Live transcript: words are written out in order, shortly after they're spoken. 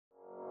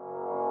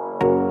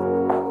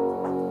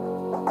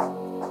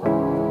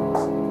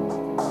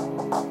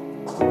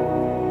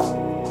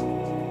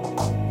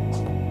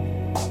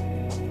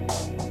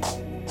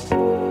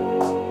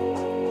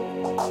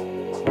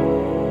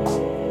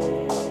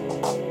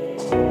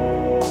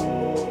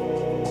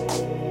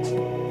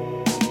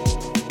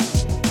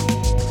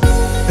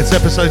It's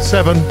episode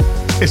 7.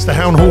 It's the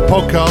Hound Hall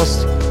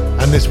podcast,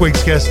 and this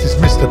week's guest is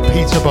Mr.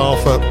 Peter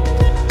Barfoot.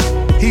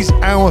 He's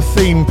our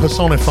theme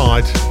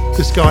personified.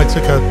 This guy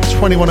took a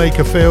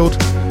 21-acre field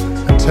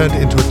and turned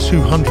it into a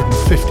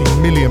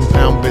 £250 million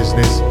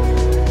business.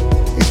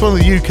 He's one of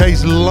the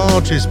UK's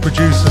largest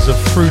producers of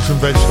fruit and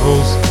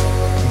vegetables.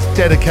 He's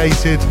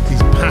dedicated,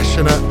 he's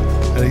passionate,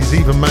 and he's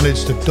even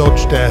managed to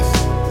dodge death.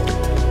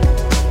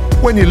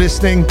 When you're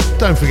listening,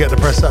 don't forget to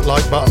press that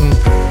like button,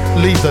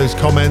 leave those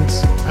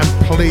comments, and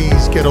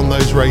please get on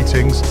those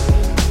ratings.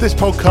 This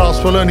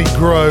podcast will only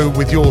grow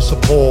with your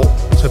support,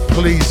 so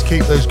please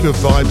keep those good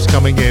vibes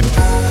coming in.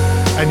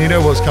 And you know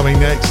what's coming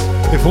next.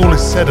 If all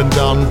is said and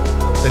done,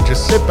 then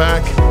just sit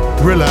back,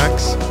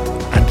 relax,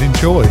 and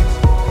enjoy.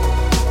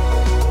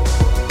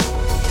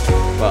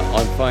 But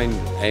I find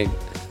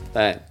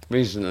that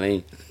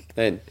recently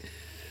that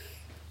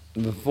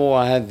before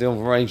I had the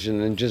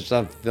operation and just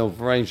after the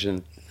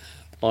operation,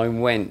 I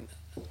went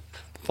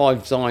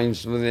 5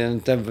 times within a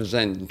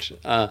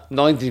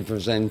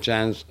 90%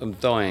 chance of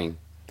dying.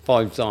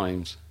 5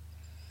 times.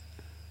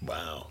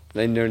 Wow.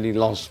 They nearly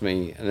lost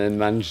me and then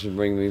managed to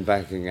bring me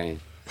back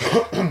again.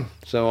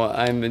 So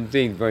I'm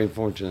indeed very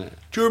fortunate.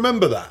 Do you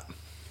remember that?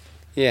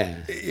 Yeah.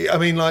 I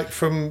mean, like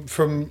from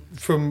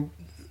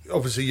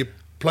obviously you're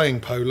playing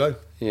polo.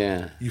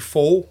 Yeah. You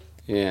fall.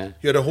 Yeah.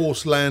 You had a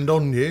horse land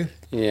on you.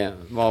 Yeah.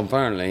 Well,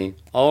 apparently,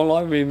 all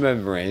I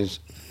remember is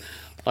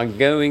I'm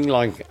going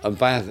like a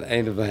bat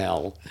out of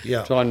hell,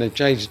 trying to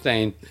chase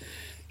down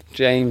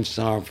James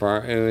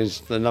Harper, who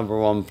is the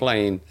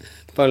 #1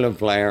 polo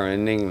player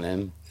in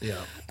England.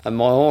 Yeah. And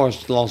my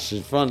horse lost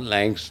his front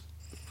legs,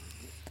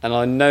 and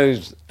I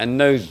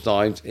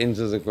nosedived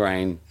into the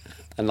ground,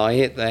 and I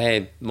hit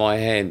my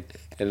head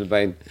at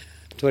about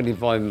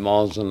 25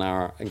 miles an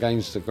hour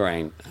against the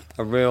ground,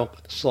 a real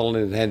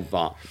solid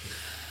headbutt.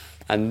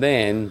 And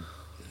then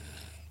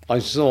I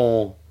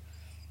saw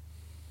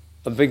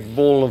a big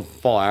ball of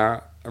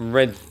fire, a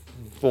red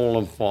ball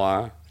of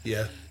fire,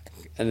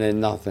 and then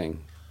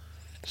nothing.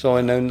 So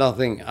I know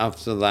nothing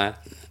after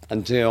that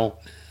until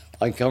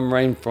I come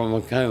round from a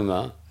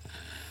coma,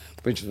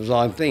 which was,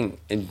 I think,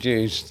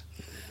 induced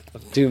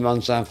 2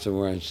 months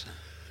afterwards.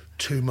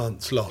 2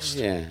 months lost.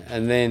 Yeah,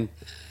 and then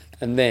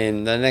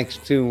the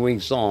next 2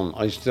 weeks on,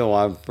 I still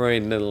have very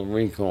little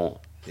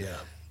recall. Yeah.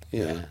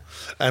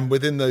 And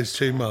within those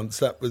 2 months,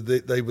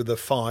 they were the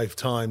 5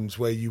 times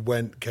where you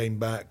went, came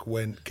back,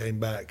 came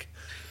back.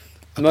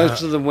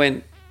 Most of the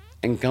went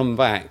and come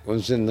back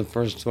was in the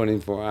first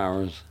 24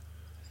 hours.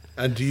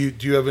 And do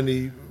you have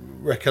any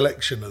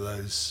recollection of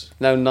those?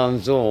 No, none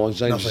at all. It's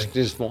Nothing.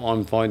 just what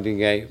I'm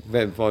finding out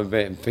bit by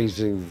bit,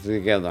 piecing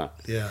together.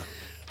 Yeah.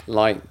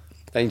 Like,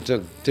 they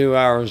took 2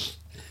 hours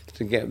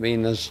to get me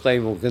in a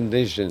stable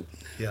condition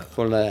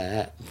for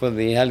the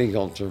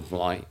helicopter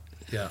flight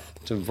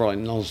to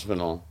Brighton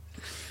Hospital.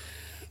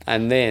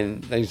 And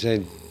then they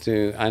said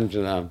to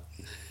Angela,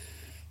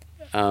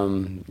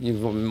 you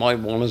might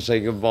want to say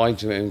goodbye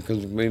to him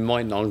because we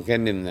might not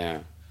get him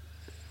there.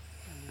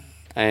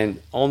 And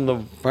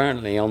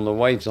apparently on the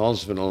way to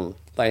hospital,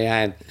 they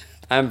had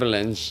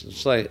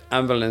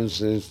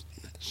ambulances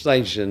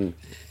stationed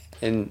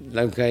in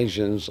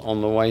locations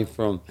on the way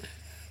from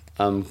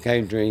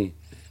Cowdrey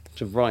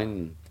to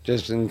Brighton,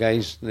 just in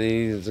case they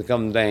needed to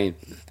come down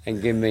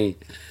and give me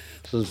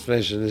some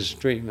specialist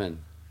treatment.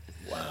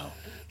 Wow.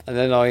 And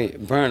then I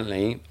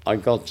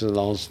got to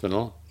the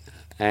hospital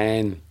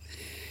and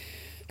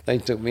they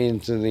took me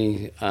into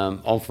the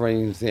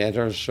operating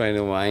theatre straight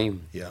away.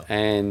 Yeah.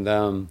 And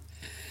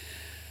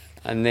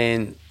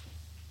then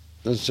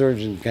the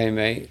surgeon came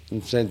out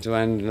and said to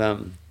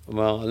Angela,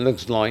 well, it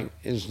looks like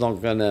it's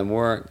not going to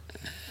work.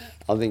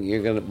 I think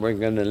we're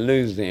going to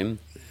lose him.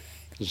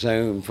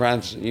 So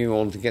perhaps you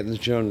ought to get the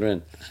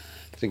children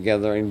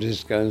together and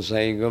just go and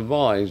say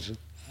goodbyes.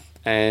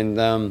 And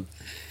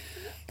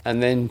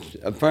then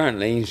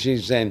apparently she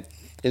said,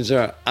 is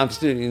there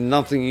absolutely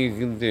nothing you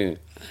can do?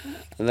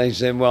 And they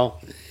said,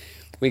 well,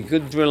 we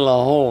could drill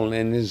a hole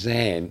in his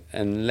head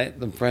and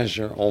let the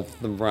pressure off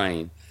the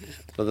brain,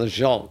 but the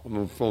shock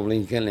will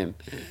probably kill him.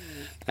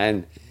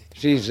 And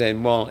she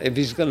said, well, if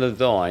he's going to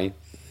die,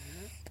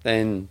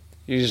 then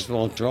you just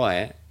want to try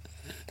it.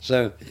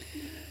 So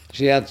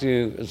she had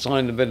to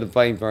sign a bit of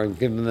paper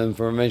giving them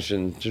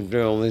permission to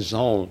drill this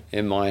hole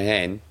in my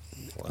head,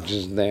 which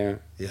is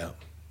there. Yeah.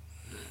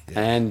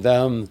 And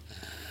they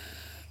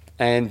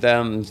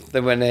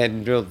went ahead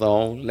and drilled the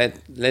hole, let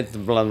the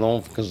blood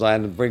off because I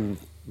had a big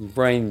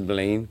brain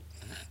bleed,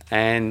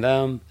 and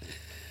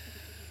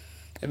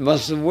it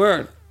must have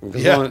worked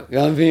because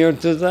I'm here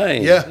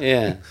today.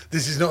 Yeah.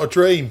 This is not a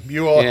dream.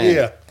 You are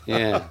here.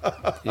 Yeah.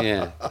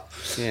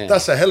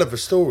 That's a hell of a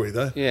story,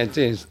 though. Yeah, it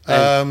is.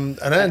 And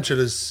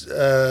Angela's,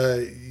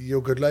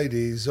 your good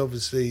lady, is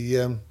obviously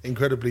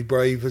incredibly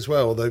brave as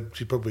well, although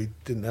she probably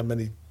didn't have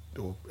many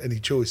or any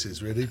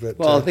choices, really. But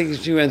well, I think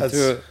she went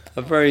through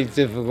a very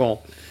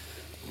difficult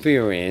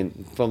period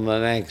for the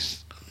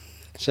next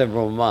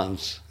several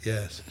months.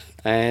 Yes.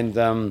 And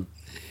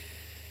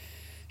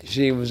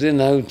she was in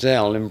a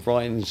hotel in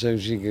Brighton so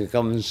she could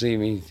come and see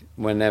me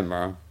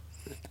whenever.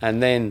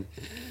 And then,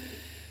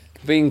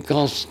 being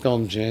cost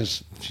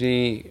conscious,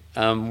 she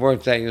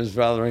worked out it was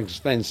rather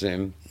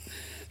expensive.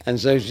 And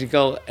so she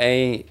got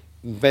a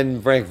bed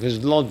and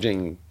breakfast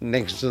lodging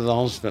next to the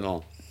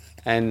hospital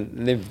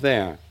and lived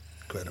there.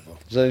 Incredible.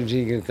 So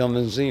she could come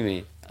and see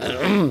me.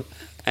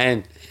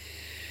 And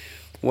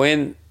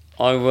when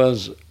I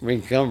was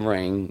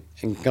recovering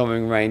and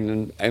coming round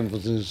and able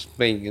to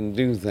speak and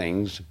do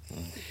things,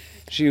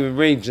 she would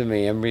read to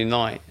me every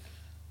night.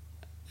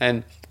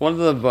 And one of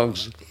the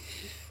books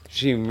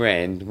she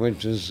read,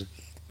 which was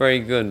very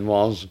good,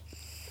 was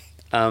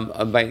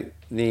about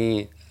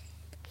the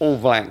All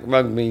Black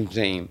rugby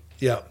team.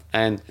 Yeah.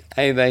 And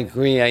how they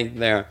create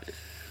their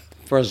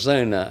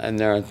persona and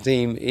their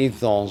team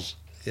ethos.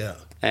 Yeah.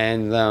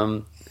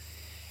 And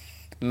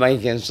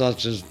make it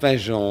such a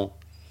special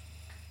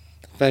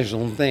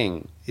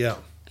thing. Yeah.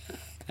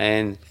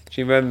 And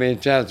she read me a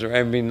chapter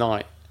every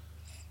night.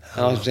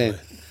 And I said,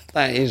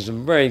 that is a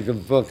very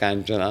good book,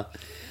 Angela.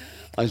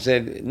 I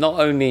said, not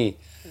only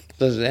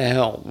does it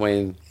help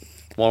with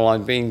what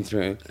I've been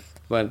through,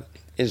 but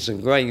it's a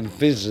great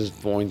business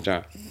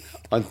pointer.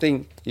 I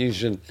think you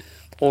should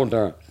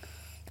order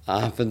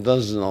half a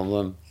dozen of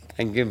them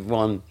and give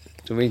one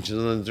to each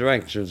of the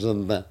directors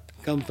of the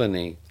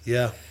company.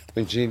 Yeah.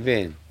 Which he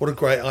did. What a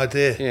great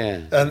idea.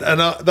 Yeah. And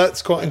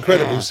that's quite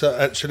incredible. So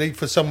actually,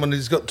 for someone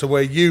who's got to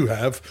where you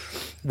have,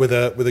 with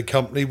a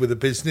company, with a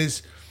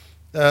business,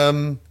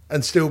 and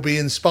still be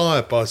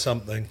inspired by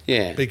something.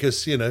 Yeah.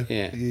 Because, you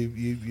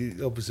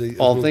obviously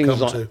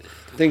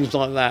things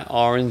like that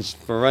are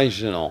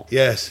inspirational.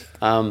 Yes.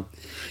 Do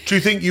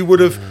you think you would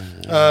have,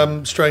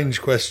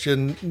 strange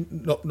question,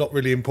 not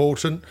really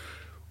important,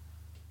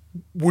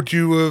 do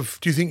you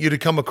think you'd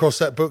have come across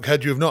that book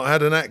had you have not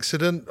had an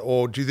accident,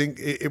 or do you think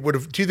it would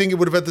have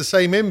had the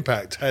same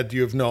impact had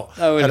you have not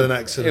had an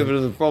accident? It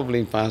would have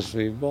probably passed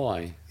me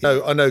by.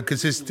 No, I know,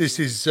 because this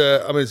is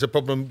it's a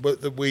problem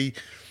that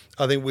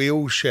I think we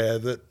all share,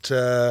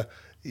 that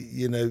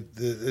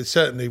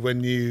certainly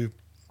when you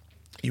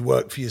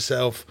work for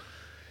yourself,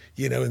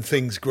 and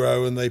things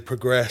grow and they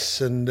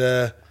progress, and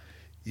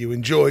you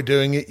enjoy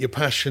doing it, you're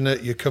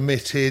passionate, you're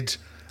committed,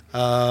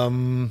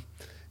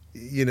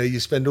 you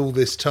spend all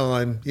this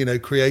time,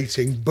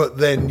 creating, but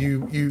then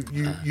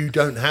you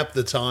don't have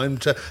the time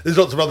to. There's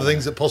lots of other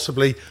things that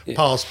possibly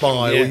pass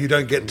by, or you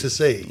don't get to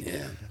see.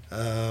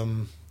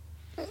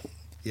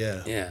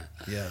 Yeah.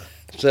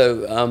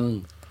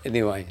 So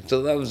anyway,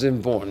 so that was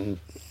important.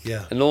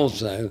 Yeah. And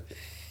also,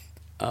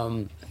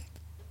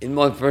 in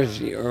my first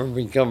year of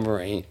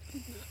recovery,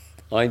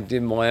 I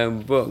did my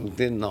own book,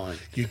 didn't I?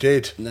 You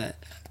did. And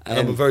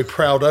I'm a very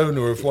proud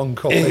owner of one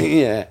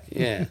copy.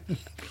 Yeah.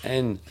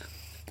 And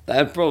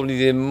that probably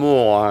did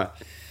more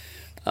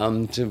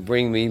to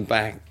bring me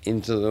back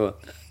into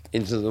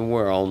the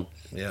world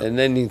than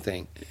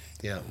anything.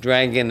 Yeah.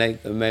 Dragging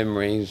out the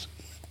memories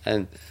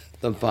and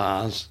the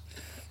past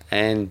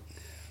and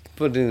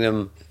putting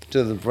them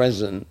to the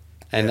present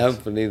and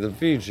hopefully the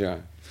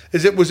future.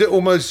 Was it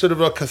almost sort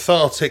of a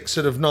cathartic,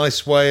 sort of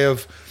nice way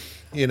of,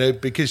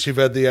 because you've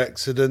had the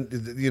accident,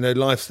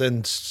 life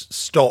then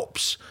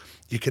stops.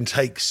 You can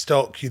take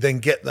stock. You then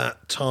get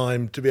that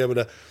time to be able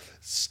to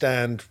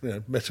stand,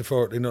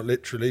 metaphorically, not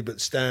literally,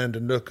 but stand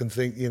and look and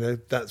think,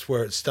 that's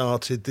where it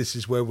started. This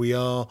is where we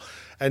are,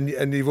 and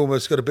you've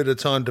almost got a bit of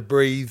time to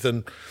breathe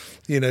and,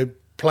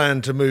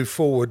 plan to move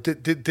forward.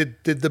 Did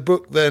the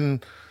book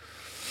then?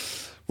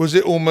 Was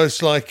it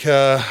almost like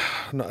not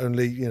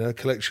only a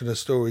collection of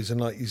stories and,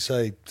 like you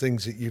say,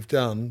 things that you've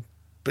done,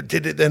 but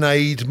did it then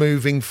aid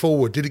moving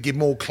forward? Did it give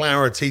more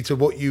clarity to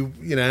what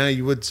how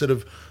you would sort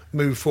of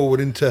move forward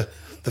into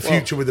the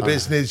future with the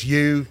business?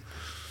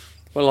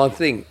 Well, I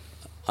think,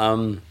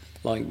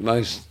 like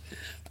most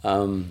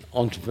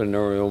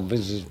entrepreneurial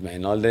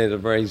businessmen, I led a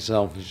very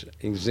selfish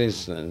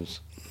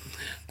existence,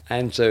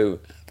 and so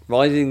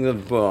writing the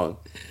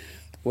book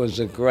was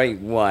a great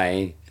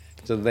way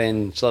to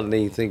then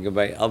suddenly think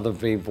about other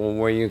people,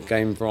 where you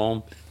came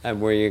from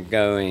and where you're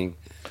going,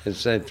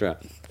 etc.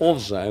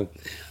 Also,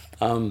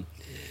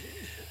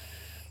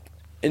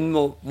 in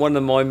one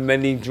of my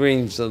many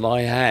dreams that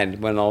I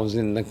had when I was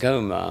in the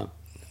coma,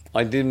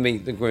 I did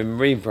meet the Grim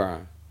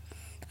Reaper,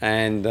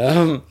 and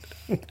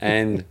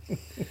it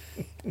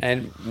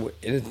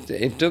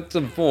took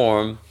the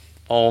form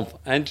of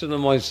Angela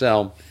and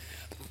myself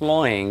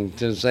flying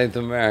to South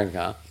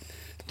America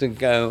to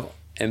go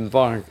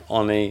embark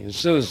on a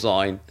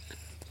suicide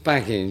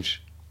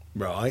package.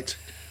 Right.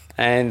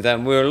 And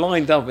we were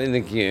lined up in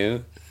the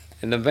queue,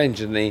 and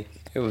eventually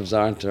it was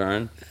our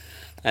turn,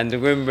 and the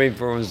Grim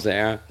Reaper was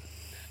there,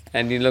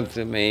 and he looked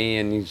at me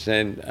and he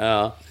said,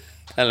 hello,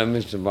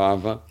 Mr.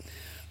 Barfoot,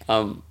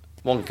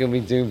 what can we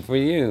do for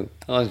you?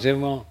 And I said,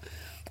 well,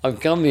 I've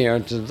come here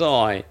to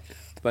die,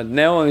 but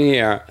now I'm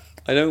here,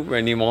 I don't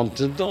really want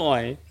to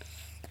die.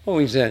 Oh,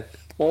 he said,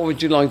 what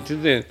would you like to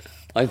do?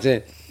 I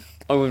said,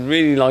 I would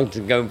really like to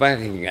go back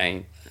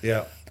again.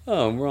 Yeah.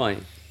 Oh,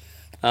 right.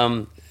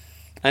 And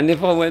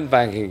if I went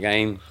back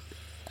again,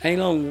 how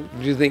long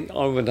do you think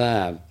I would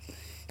have?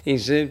 He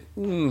said,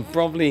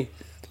 probably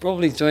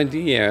 20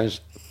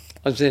 years.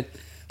 I said,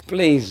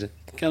 please,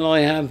 can I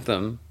have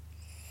them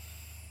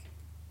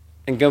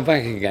and go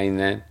back again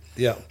then?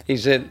 Yeah. He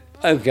said,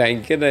 okay,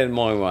 get out of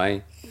my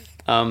way.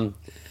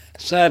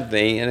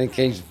 Sadly, and it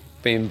keeps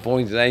being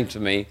pointed out to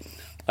me,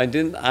 I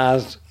didn't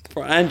ask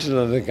for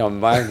Angela to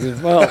come back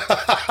as well.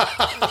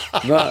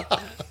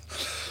 But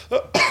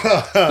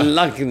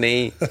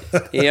luckily,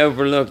 he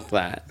overlooked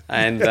that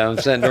and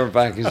sent her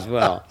back as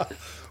well.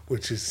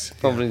 Which is...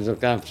 Probably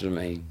look after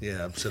me.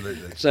 Yeah,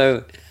 absolutely.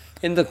 So,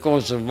 in the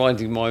course of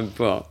writing my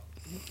book,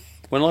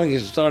 when I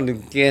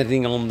started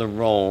getting on the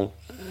roll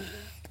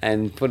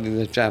and putting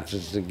the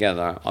chapters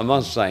together, I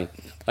must say,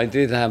 I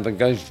did have a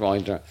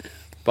ghostwriter,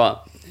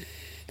 but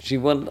she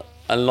wasn't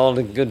a lot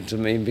of good to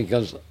me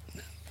because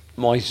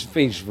my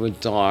speech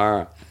would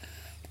tire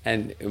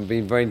and it would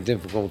be very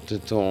difficult to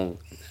talk.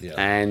 Yeah.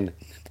 And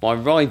my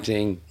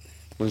writing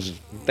was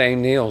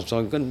downhill, so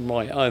I couldn't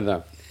write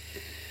either.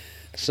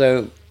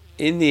 So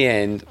in the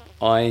end,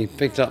 I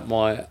picked up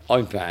my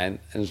iPad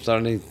and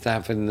started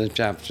tapping the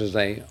chapters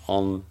out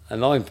on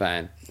an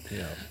iPad.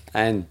 Yeah.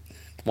 And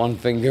one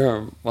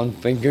finger, da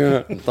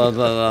da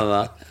da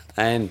da.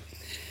 And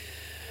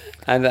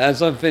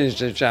as I finished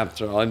the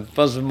chapter, I'd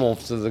buzz them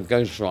off to the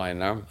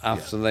ghostwriter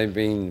after they'd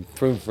been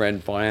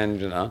proofread by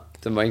Angela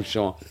to make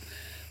sure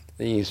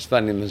the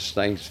spelling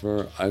mistakes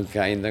were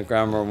okay and the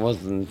grammar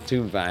wasn't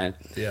too bad.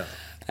 Yeah.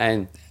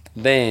 And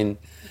then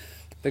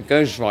the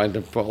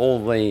ghostwriter put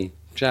all the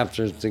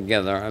chapters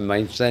together and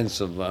made sense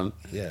of them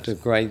to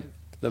create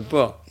the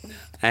book.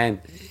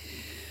 And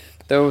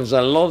there was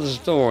a lot of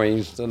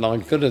stories that I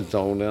could have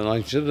told and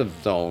I should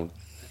have told,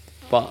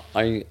 but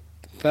I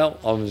felt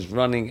I was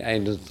running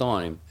out of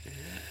time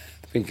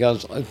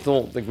because I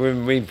thought the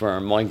Grim Reaper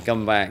might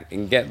come back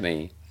and get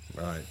me.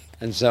 Right.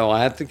 And so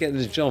I had to get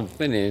the job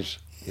finished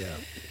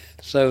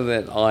so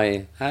that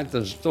I had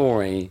the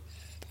story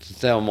to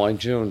tell my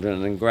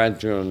children and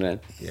grandchildren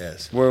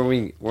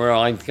where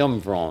I'd come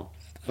from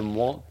and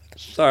what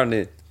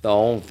started the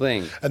whole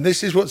thing. And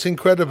this is what's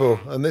incredible,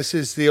 and this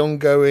is the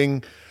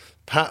ongoing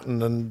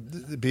pattern, and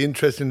it'd be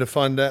interesting to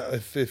find out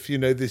if you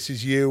know this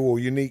is you or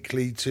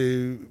uniquely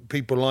to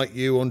people like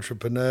you,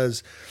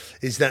 entrepreneurs,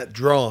 is that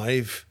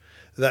drive,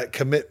 that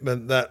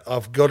commitment that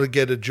I've got to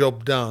get a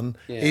job done,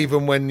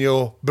 even when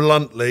you're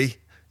bluntly,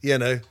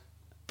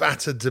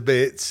 battered to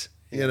bits,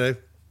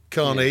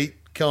 can't eat,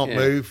 can't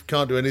move,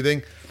 can't do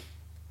anything,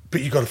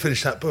 but you've got to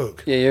finish that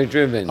book. Yeah, you're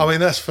driven. I mean,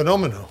 that's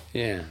phenomenal.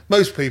 Yeah.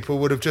 Most people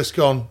would have just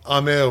gone,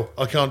 I'm ill,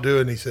 I can't do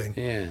anything.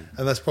 Yeah.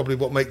 And that's probably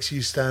what makes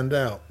you stand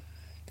out.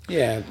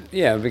 Yeah,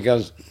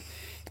 because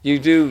you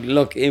do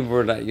look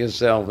inward at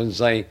yourself and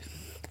say,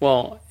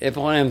 well, if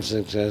I am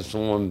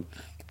successful, and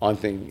I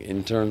think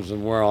in terms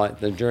of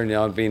the journey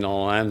I've been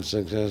on, I am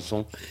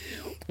successful,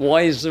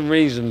 why is the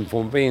reason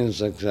for being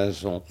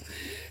successful?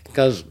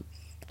 Because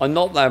I'm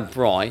not that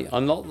bright,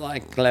 I'm not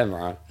that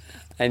clever,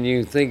 and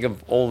you think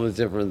of all the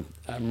different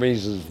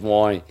reasons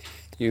why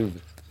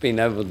you've been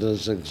able to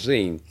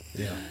succeed.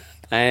 Yeah.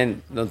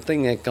 And the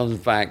thing that comes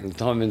back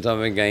time and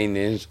time again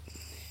is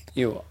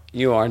you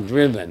are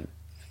driven.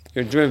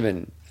 You're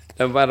driven.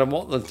 No matter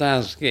what the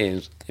task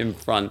is in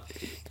front,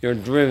 you're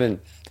driven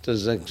to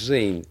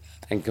succeed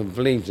and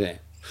complete it.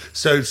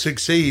 So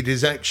succeed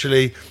is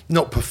actually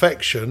not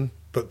perfection,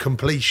 but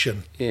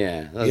completion.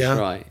 Yeah, that's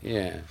right.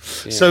 Yeah.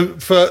 So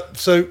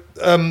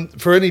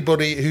for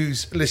anybody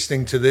who's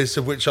listening to this,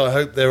 of which I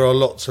hope there are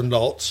lots and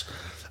lots,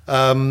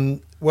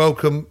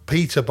 welcome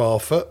Peter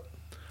Barfoot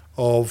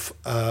of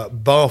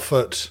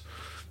Barfoot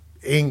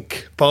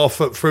Inc.,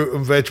 Barfoot Fruit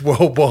and Veg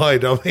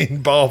Worldwide. I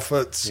mean,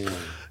 Barfoot's,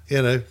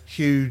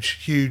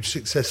 huge,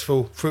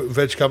 successful fruit and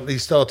veg company,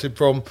 started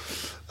from,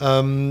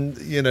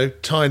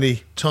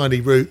 tiny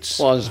roots.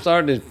 Well, it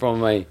started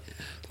from a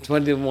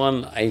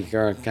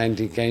 21-acre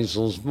county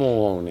council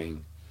smallholding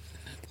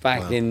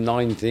back in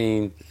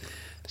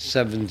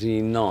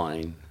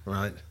 1979.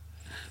 Right.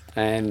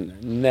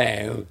 And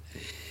now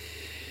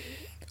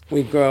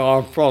we grow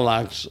our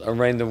products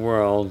around the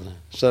world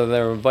so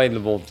they're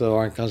available to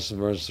our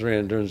customers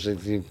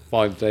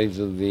 365 days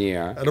of the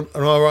year. And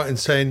am I right in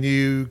saying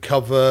you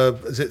cover,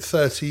 is it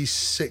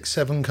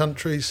 7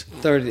 countries?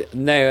 30,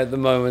 now at the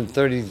moment,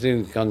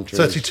 32 countries.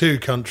 32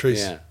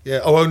 countries?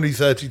 Yeah. Oh, only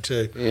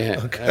 32? Yeah,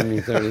 okay. Only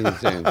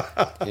 32,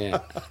 yeah.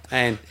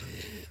 And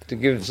to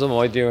give some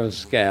idea of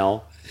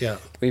scale,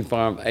 we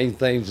farm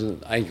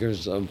 8,000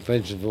 acres of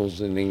vegetables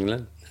in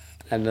England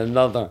and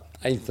another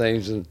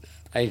 8,000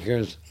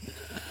 acres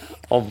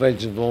of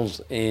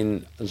vegetables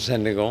in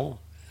Senegal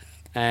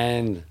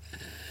and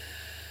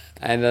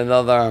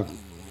another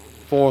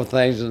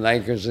 4,000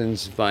 acres in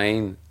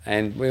Spain,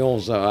 and we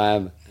also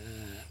have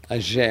a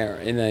share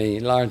in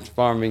a large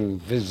farming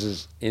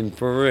business in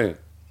Peru.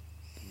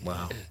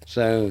 Wow.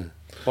 So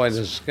quite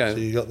a scope. So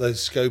you got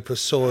those scope of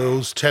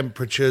soils,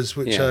 temperatures,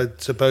 which I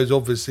suppose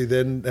obviously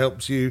then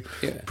helps you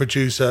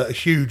produce a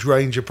huge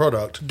range of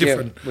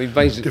different we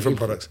basically different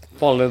products.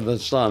 Follow the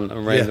sun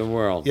around the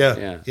world.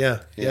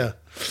 Yeah.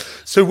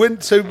 So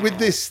with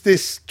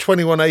this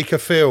 21 acre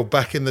field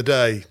back in the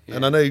day,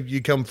 and I know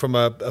you come from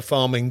a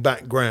farming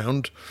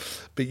background,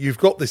 but you've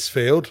got this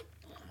field.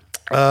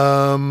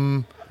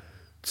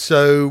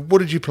 So what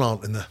did you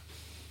plant in there?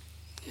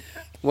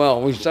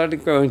 Well, we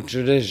started growing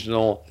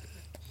traditional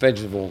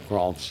vegetable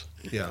crops,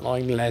 Yeah.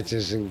 like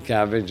lettuce and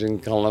cabbage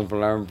and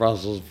cauliflower and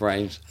Brussels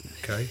sprouts.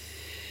 Okay.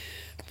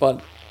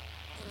 But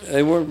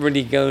they weren't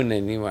really going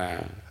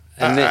anywhere.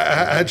 And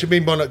How do you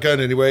mean by not going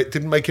anywhere? It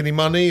didn't make any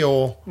money,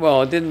 or?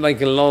 well, it didn't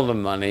make a lot of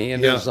money,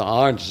 and it was a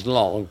hard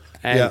slog.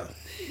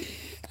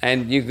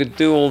 And you could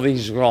do all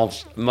these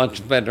crops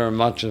much better and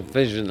much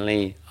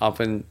efficiently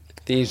up in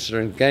the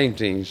eastern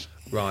counties.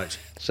 Right.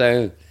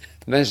 So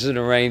messing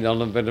around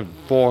on a bit of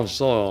poor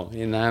soil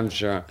in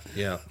Hampshire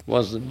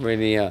wasn't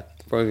really a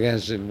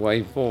progressive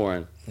way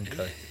forward.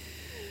 Okay.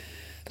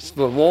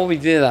 But what we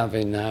did have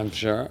in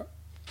Hampshire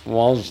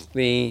was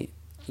the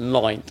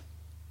light,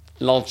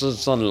 lots of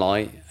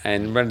sunlight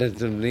and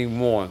relatively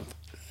warmth.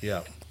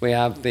 Yeah. We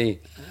have the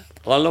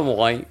Isle of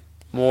Wight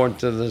more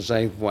to the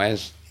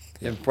southwest.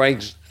 It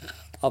breaks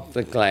up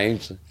the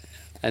clouds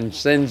and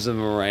sends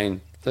them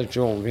around the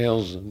chalk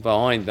hills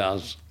behind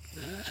us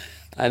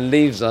and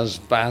leaves us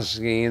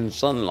basking in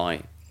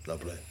sunlight.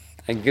 Lovely.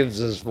 And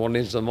gives us what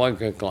is a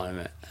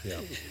microclimate.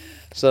 Yeah.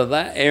 So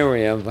that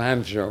area of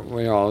Hampshire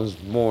where I was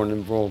born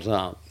and brought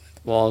up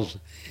was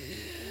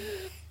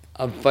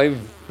very,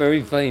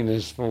 very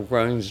famous for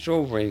growing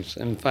strawberries.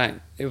 In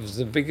fact, it was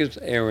the biggest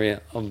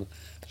area of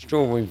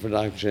strawberry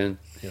production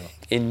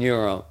in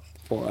Europe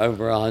for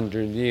over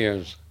 100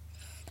 years.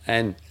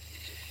 And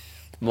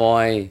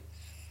my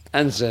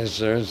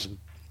ancestors,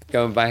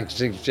 going back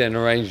 6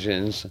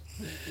 generations,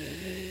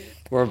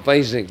 were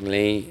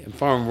basically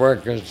farm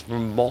workers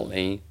from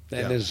Botley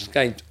that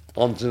escaped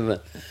onto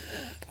the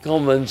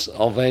commons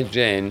of Hedge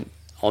End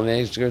on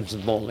the outskirts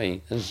of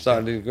Botley and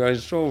started to grow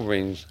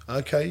strawberries.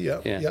 Okay,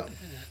 yeah.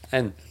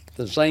 And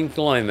the same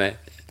climate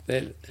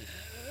that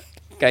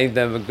gave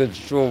them a good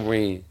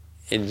strawberry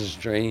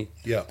industry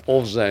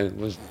also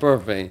was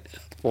perfect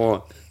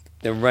for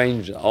the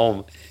range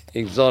of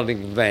exotic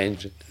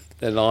veg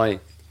that I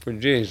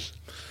produce.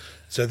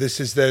 So this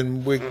is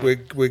then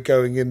we're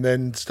going in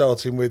then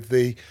starting with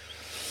the,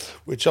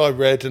 which I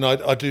read and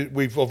I do.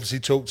 We've obviously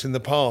talked in the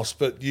past,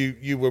 but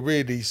you were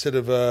really sort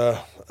of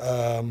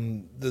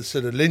the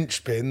sort of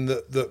linchpin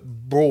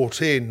that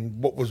brought in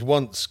what was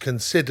once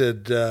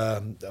considered,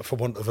 for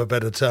want of a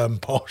better term,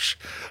 posh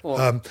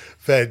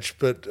veg,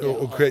 but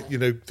or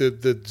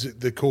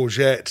the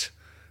courgette,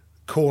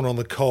 corn on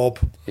the cob,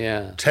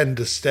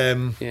 tender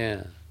stem,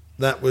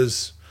 that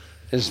was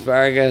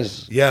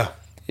asparagus,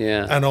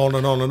 and on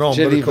and on and on.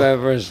 Chili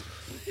peppers.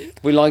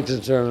 We like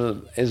to term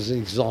them as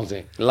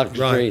exotic,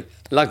 luxury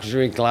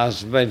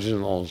class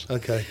vegetables.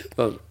 Okay.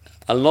 But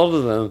a lot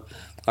of them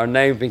are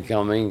now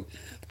becoming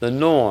the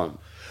norm.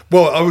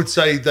 Well, I would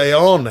say they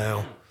are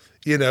now,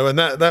 and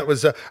that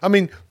was,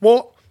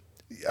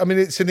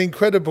 it's an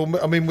incredible,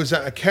 was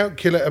that a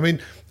calculator?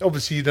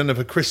 Obviously you don't have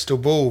a crystal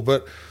ball,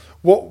 but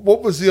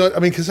what was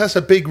because that's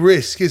a big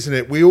risk, isn't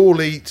it? We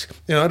all eat,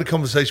 I had a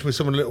conversation with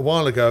someone a little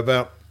while ago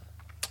about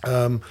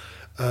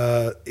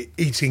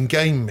eating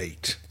game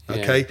meat,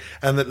 okay?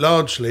 And that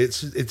largely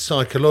it's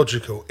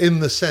psychological in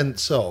the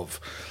sense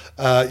of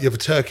you have a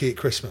turkey at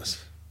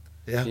Christmas.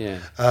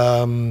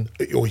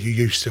 Or you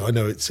used to. I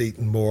know it's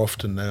eaten more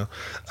often now.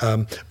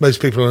 Most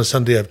people on a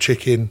Sunday have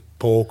chicken,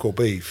 pork or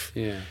beef.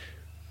 But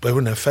they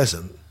wouldn't have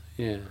pheasant.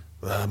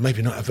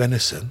 Maybe not have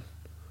venison.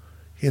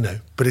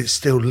 But it's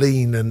still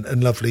lean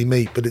and lovely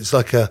meat. But it's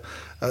like a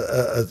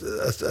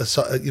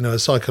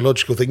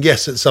psychological thing.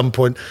 Yes, at some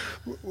point,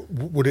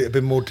 would it have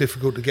been more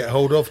difficult to get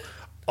hold of?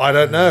 I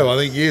don't know. I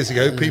think years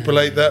ago people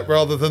ate that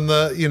rather than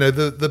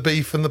the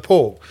beef and the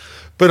pork.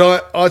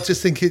 But I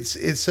just think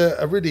it's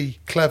a really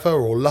clever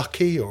or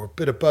lucky or a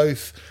bit of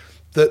both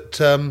that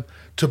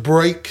to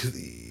break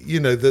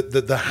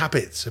the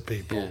habits of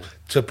people,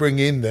 to bring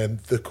in then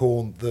the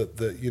corn,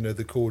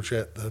 the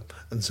courgette,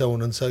 and so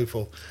on and so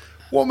forth.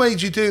 What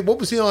made you do it? What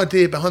was the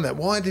idea behind that?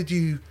 How did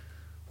you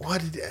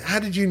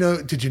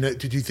know? Did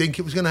you think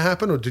it was going to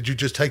happen, or did you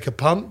just take a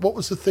punt? What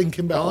was the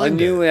thinking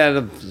behind it? I knew we had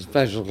a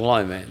special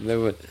climate.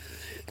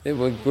 It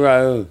would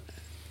grow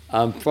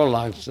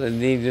products that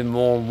needed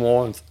more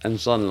warmth and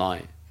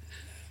sunlight,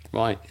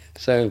 right?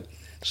 So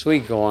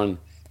sweet corn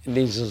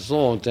needs a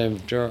soil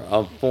temperature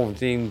of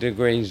 14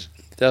 degrees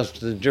just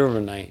to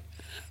germinate,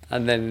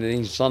 and then it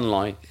needs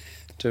sunlight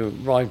to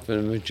ripen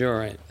and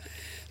mature it.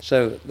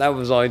 So that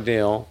was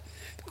ideal.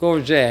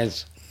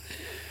 Courgettes,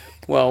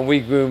 well, we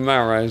grew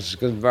marrows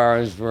because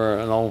marrows were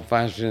an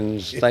old-fashioned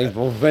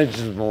staple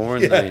vegetable,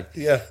 weren't they?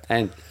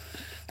 And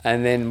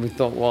then we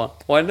thought, well,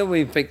 why don't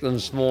we pick them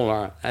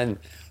smaller and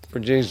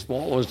produce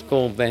what was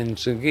called then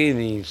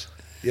zucchinis?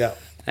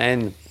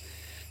 And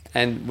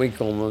we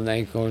call them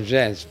now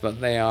courgettes,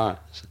 but they are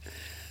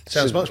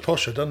Sounds much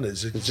posher, doesn't it?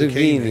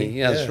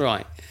 Zucchini, that's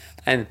right.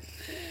 And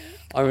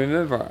I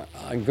remember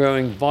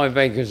growing 5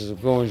 acres of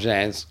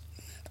courgettes,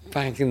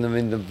 packing them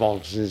into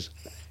boxes,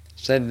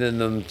 sending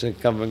them to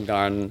Covent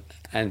Garden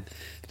and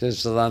to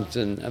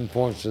Southampton and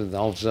Portsmouth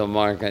wholesale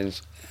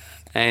markets.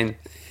 And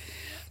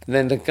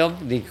then a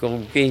company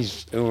called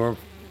Geese, who were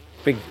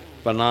big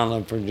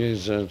banana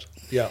producers,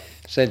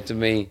 said to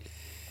me,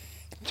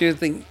 do you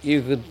think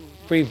you could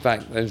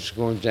pre-pack those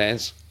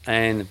courgettes?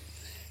 And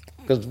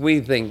because we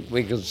think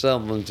we could sell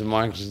them to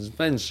Marks and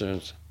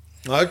Spencer's.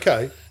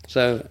 Okay.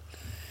 So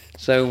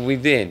we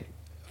did.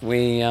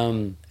 We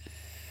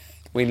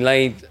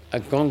laid a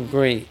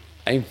concrete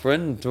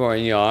apron to our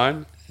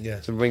yard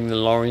to bring the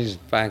lorries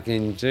back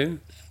into,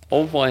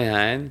 all by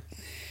hand.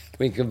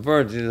 We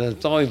converted a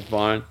toy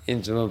barn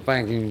into a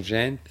packing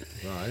shed.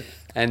 Right.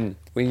 And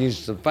we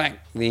used to pack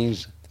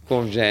these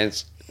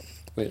courgettes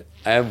with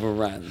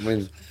overwrap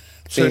with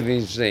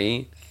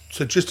PVC.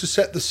 So just to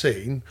set the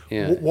scene,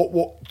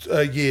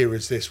 what year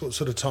is this? What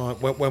sort of time?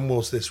 When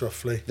was this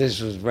roughly? This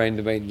was around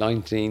about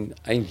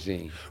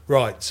 1980.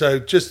 Right. So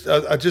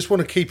I just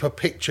want to keep a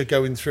picture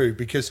going through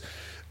because,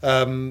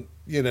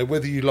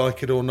 whether you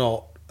like it or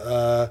not,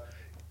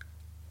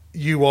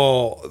 you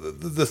are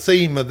the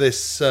theme of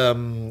this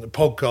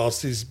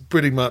podcast is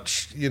pretty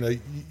much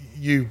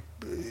you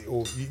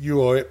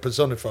are it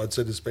personified,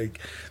 so to speak,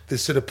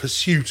 this sort of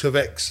pursuit of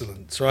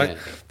excellence, right?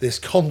 This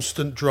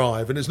constant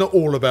drive. And it's not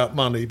all about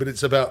money, but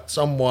it's about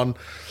someone,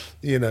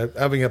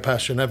 having a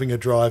passion, having a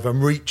drive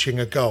and reaching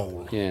a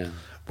goal. Yeah.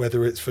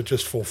 Whether it's for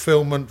just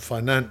fulfillment,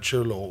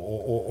 financial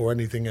or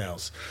anything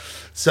else.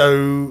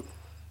 So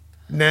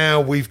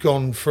now we've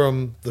gone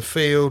from the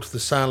field, the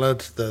salad,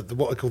 the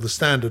what I call the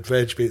standard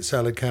veg, be it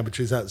salad,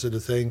 cabbages, that sort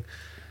of thing.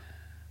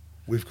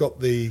 We've got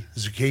the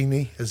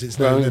zucchini, as it's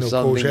known, or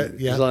courgette.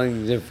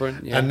 Something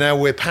different. Yeah. And now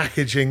we're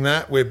packaging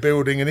that. We're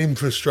building an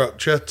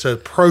infrastructure to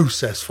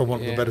process, for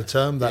want of a better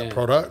term, that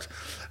product.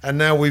 And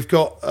now we've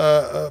got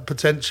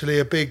potentially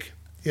a big,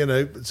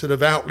 sort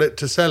of outlet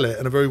to sell it,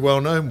 and a very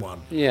well-known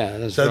one. Yeah,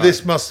 that's so right.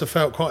 This must have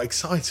felt quite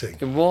exciting.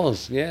 It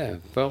was,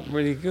 felt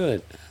really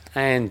good.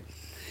 And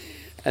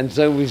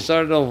so we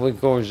started off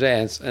with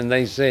courgettes, and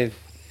they said,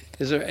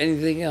 is there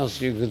anything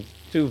else you could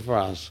do for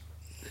us?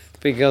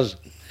 Because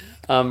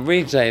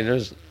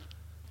retailers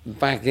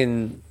back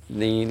in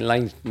the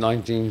late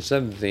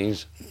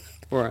 1970s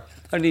were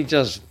only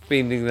just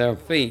feeding their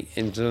feet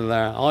into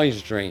their high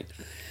street.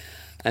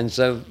 And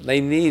so they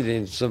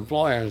needed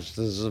suppliers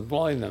to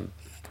supply them.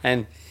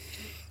 And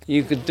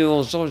you could do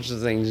all sorts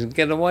of things and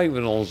get away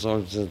with all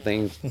sorts of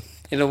things.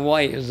 In a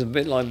way, it was a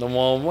bit like the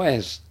Wild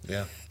West.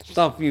 Yeah.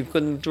 Stuff you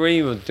couldn't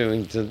dream of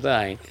doing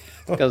today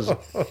because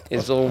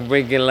it's all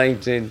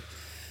regulated.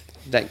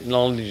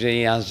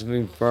 Technology has to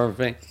be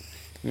perfect.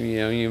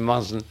 You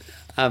mustn't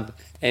have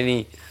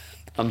any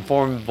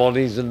foreign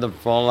bodies in the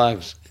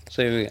products.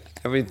 So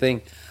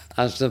everything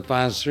has to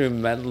pass through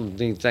metal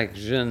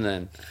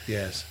detection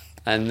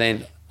and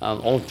then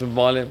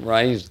ultraviolet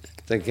rays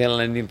to kill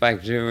any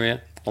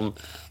bacteria on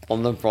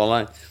the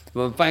product.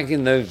 But back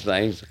in those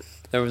days,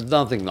 there was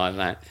nothing like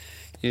that.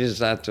 You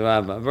just had to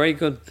have a very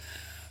good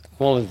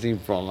quality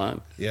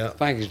product,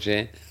 package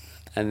it,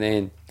 and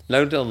then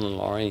load it on the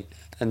lorry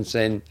and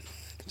send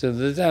to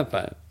the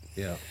depot.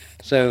 Yeah.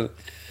 So,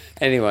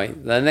 anyway,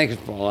 the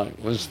next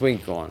product was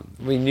sweet corn.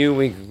 We knew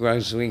we could grow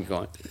sweet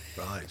corn.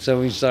 Right. So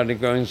we started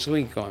growing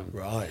sweet corn.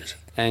 Right.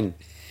 And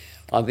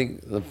I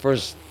think the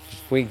first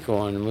sweet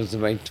corn was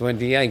about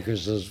 20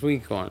 acres of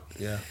sweet corn.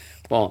 Yeah.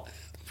 Well,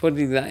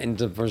 putting that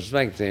into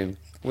perspective,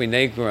 we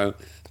now grow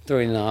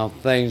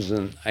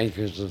 3,500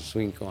 acres of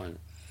sweet corn.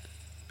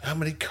 How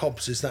many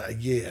cobs is that a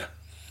year?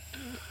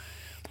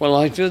 Well,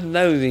 I should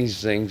know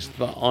these things,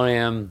 but I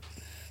am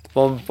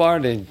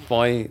bombarded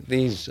by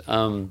these.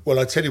 Well,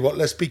 I tell you what.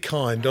 Let's be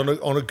kind.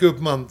 On a good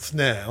month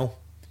now,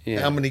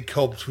 how many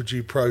cobs would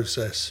you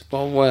process?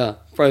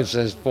 Well,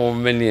 processed 4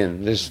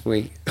 million this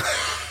week.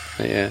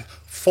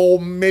 4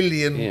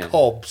 million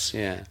cobs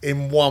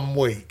in 1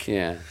 week.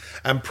 Yeah.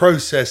 And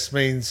process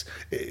means,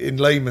 in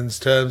layman's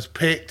terms,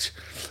 picked,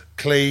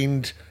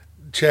 cleaned,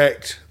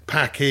 checked,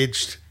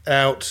 packaged,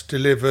 out,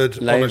 delivered,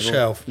 on a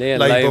shelf,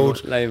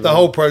 labelled. The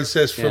whole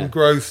process from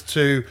growth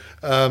to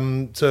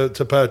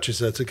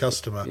purchaser to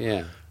customer.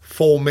 Yeah.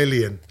 4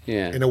 million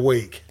in a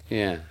week.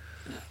 Yeah.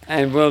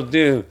 And we'll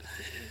do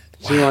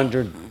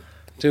 200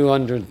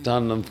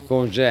 ton of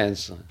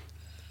courgettes.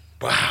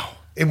 Wow.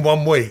 In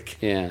 1 week?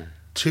 Yeah.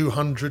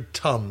 200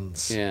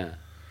 tons. Yeah.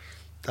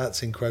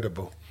 That's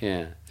incredible.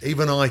 Yeah.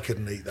 Even I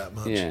couldn't eat that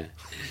much. Yeah.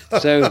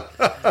 So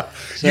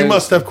you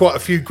must have quite a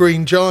few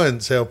green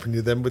giants helping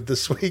you then with the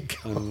sweet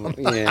corn.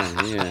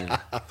 Yeah.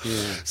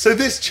 So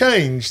this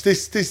change,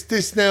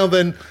 this now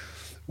then,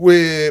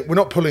 we're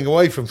not pulling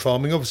away from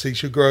farming. Obviously,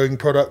 you're growing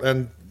product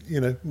and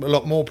a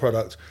lot more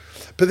product.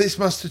 But this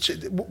must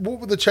have. What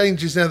were the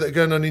changes now that are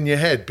going on in your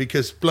head?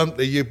 Because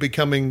bluntly, you're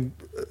becoming,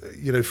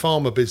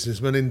 farmer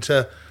businessman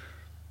into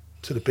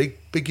the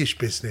biggish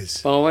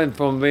business. Well, I went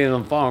from being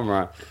a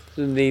farmer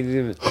to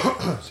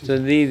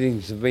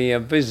needing to be a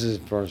business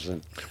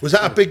person. Was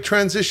that a big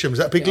transition? Was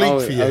that a big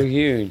leap for you? Oh,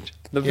 huge.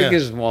 The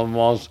biggest one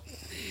was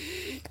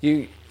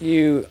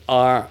you've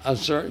got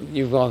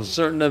a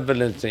certain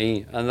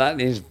ability, and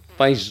that is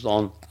based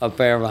on a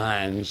pair of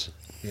hands.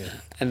 Yeah.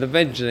 And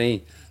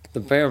eventually,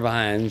 the pair of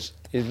hands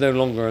is no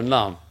longer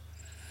enough.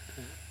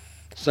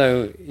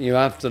 So you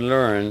have to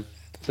learn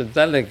to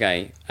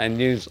delegate and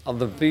use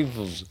other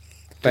people's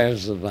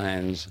pairs of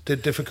hands.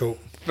 Difficult.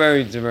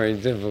 Very, very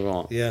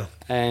difficult. Yeah.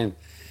 And,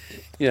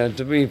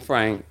 to be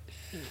frank,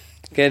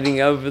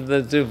 getting over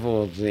the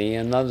difficulty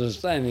and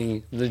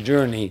understanding the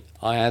journey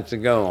I had to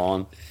go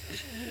on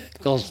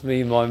cost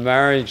me my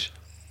marriage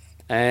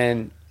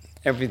and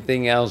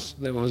everything else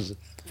that was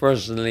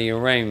personally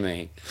around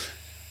me.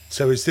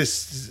 So is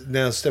this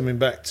now stemming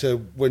back to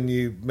when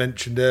you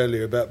mentioned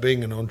earlier about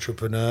being an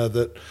entrepreneur,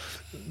 that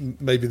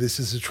maybe this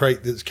is a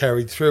trait that's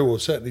carried through, or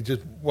certainly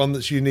just one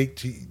that's unique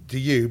to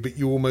you, but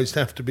you almost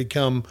have to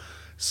become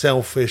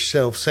selfish,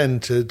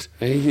 self-centred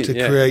to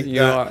create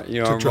that?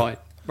 You are right.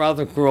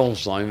 Rather cruel,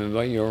 Simon,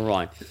 but you're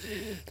right.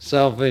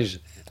 Selfish,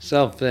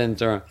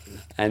 self-centred,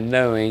 and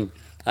knowing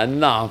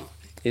enough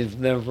is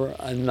never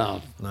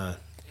enough. No.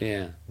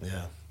 Yeah.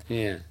 Yeah.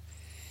 Yeah.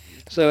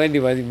 So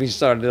anyway, we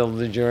started on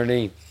the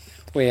journey.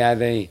 We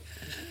had a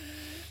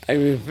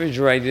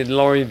refrigerated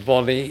lorry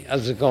body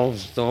as a cold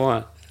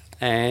store,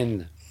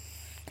 and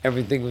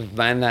everything was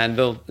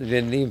manhandled. They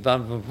didn't even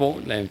have a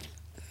forklift.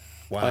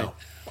 Wow.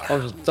 I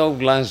was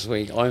told last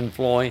week I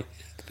employ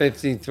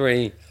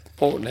 53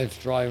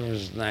 forklift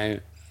drivers now.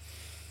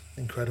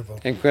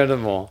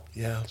 Incredible.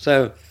 Yeah.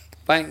 So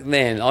back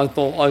then, I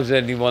thought I was the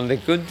only one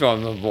that could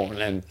drive a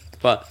forklift,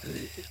 but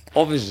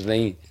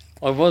obviously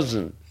I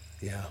wasn't.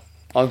 Yeah.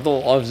 I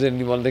thought I was the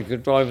only one that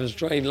could drive a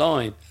straight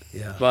line.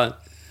 Yeah. But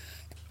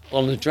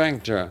on a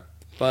tractor,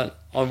 but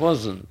I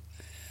wasn't.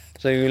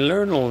 So you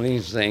learn all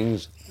these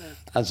things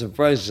as a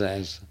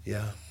process.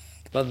 Yeah.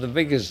 But the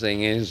biggest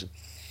thing is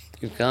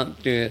you can't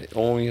do it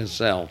all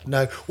yourself.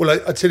 No.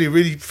 Well, I tell you, a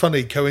really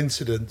funny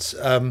coincidence.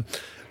 No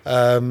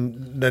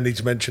need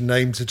to mention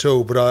names at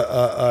all, but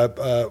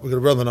we've got a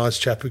rather nice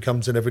chap who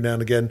comes in every now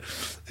and again,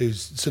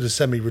 who's sort of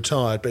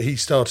semi-retired, but he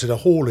started a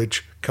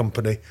haulage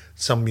company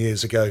some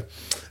years ago,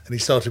 and he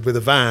started with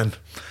a van,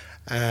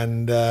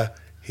 and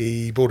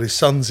he brought his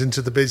sons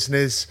into the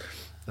business.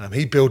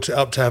 He built it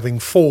up to having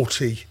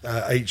 40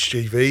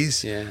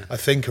 HGVs, I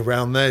think,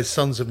 around there. His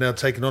sons have now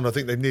taken on, I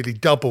think they've nearly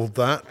doubled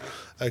that.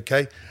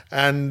 Okay,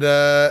 and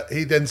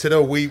he then said,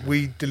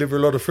 we deliver a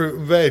lot of fruit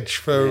and veg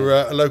for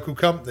a local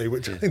company,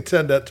 which I think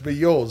turned out to be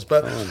yours.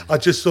 But I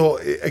just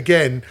thought,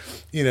 again,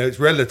 it's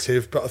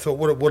relative, but I thought,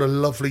 what a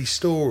lovely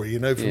story,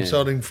 from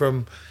starting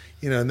from,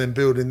 and then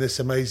building this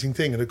amazing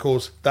thing. And of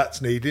course,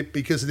 that's needed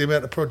because of the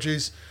amount of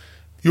produce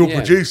you're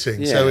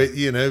producing. So,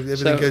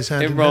 everything goes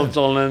hand in hand. It rolls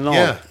on and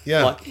on.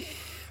 Yeah.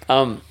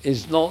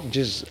 It's not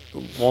just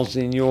what's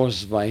in your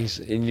space,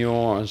 in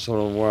your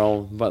sort of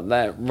world, but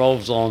that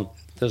rolls on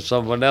to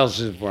someone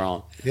else's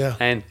world. Yeah.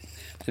 And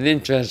an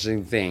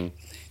interesting thing,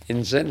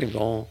 in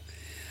Senegal,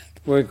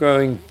 we're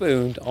growing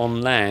food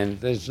on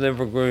land that's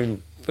never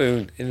grown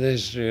food in the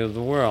history of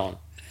the world.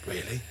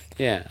 Really?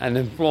 Yeah, and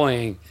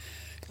employing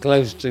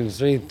close to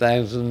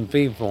 3,000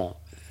 people.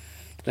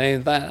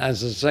 That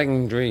has a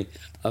secondary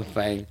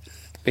effect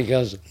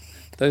because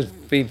those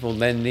people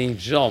then need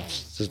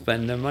shops to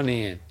spend their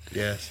money in.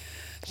 Yes.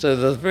 So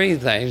the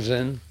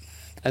 3,000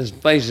 has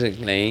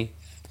basically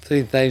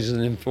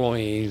 3,000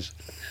 employees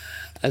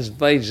has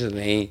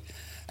basically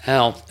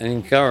helped and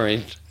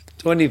encouraged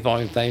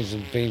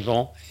 25,000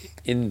 people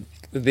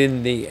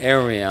within the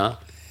area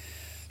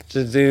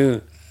to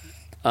do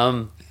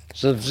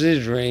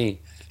subsidiary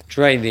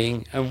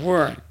trading and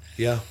work.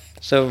 Yeah.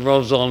 So it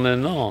rolls on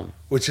and on.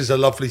 Which is a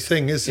lovely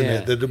thing, isn't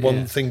it? That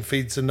one thing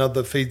feeds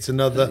another, feeds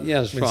another.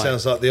 Yes, It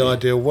sounds like the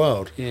ideal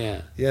world.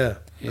 Yeah. Yeah.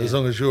 As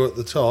long as you're at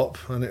the top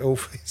and it all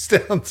feeds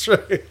down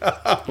through.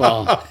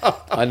 Well,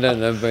 I don't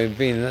know about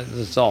being at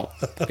the top,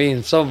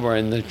 being somewhere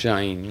in the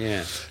chain,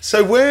 yeah. So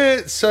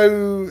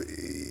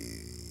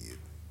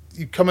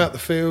you come out the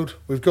field,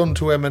 we've gone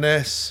to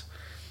M&S.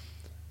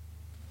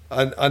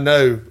 I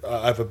know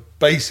I have a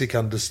basic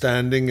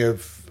understanding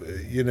of,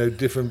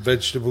 different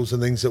vegetables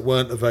and things that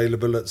weren't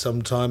available at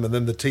some time, and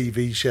then the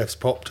TV chefs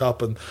popped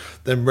up, and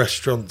then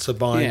restaurants are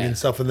buying and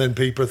stuff, and then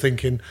people are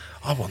thinking,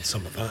 I want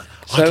some of that.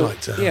 I'd like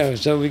to have. Yeah,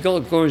 so we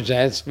got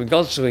courgettes, we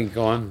got sweet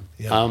corn.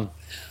 Yeah.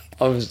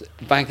 I was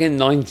back in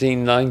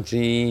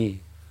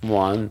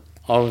 1991.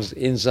 I was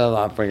in South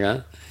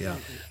Africa. Yeah.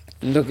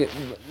 Look at.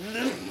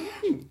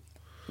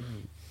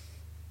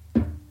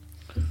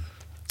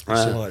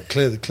 It's all right.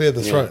 Clear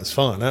the throat. It's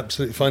fine.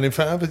 Absolutely fine. In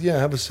fact,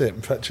 have a sip.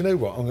 In fact, you know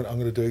what? I'm going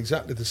to do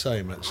exactly the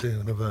same. Actually,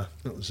 I'm going to have a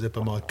little sip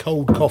of my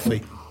cold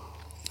coffee.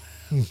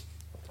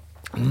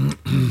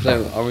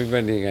 So, are we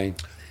ready again?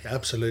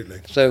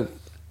 Absolutely. So,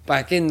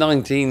 back in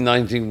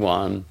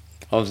 1991,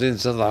 I was in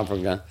South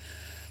Africa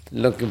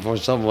looking for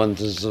someone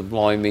to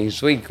supply me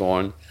sweet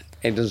corn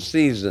in the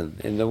season,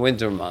 in the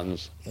winter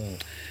months.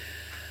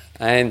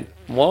 And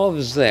while I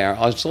was there,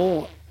 I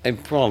saw a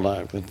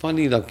product, a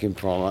funny-looking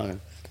product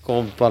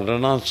called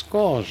butternut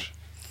squash.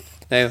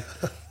 Now,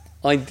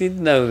 I did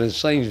know that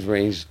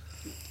Sainsbury's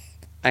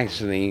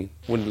actually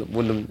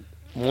would have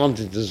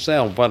wanted to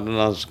sell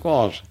butternut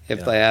squash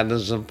if they had a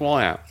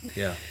supplier.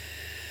 Yeah.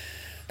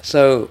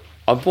 So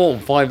I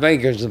bought 5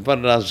 acres of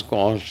butternut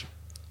squash,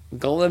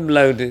 got them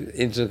loaded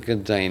into a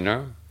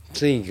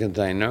sea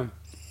container,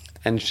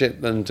 and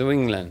shipped them to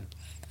England.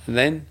 And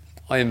then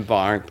I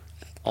embarked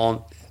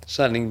on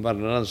selling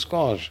butternut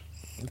squash.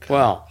 Okay.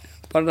 Well,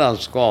 butternut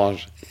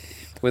squash,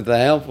 with the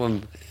help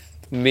of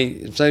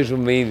social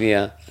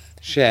media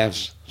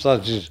chefs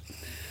such as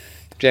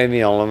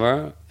Jamie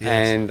Oliver,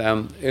 and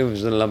it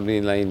was a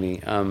lovely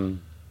lady. Who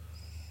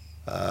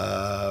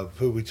are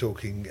we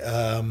talking?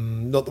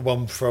 Not the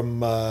one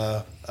from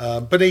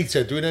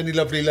Bonita, doing any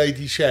lovely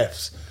lady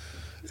chefs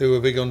who were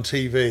big on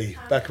TV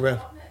back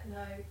around.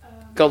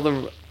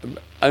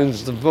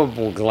 Owns the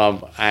football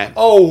club at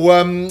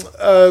Delia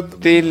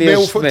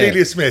Smith.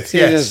 Delia Smith,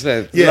 Delia yes.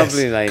 Smith, Yes.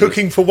 lovely lady.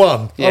 Cooking for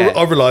One. Yeah.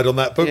 I relied on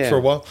that book for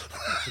a while.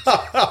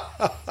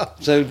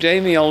 So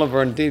Jamie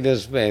Oliver and Delia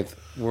Smith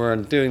were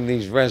doing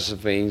these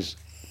recipes,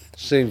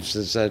 soups,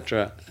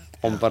 etc.,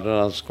 on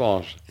butternut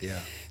squash. Yeah.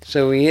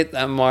 So we hit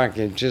that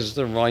market just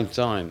the right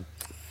time.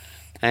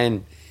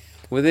 And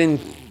within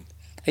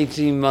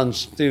 18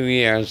 months, 2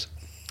 years,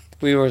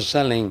 we were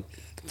selling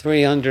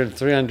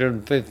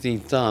 350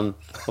 ton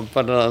of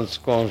butternut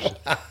squash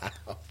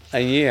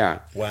a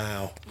year.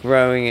 Wow.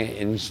 Growing it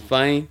in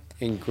Spain,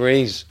 in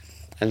Greece,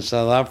 and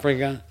South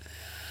Africa,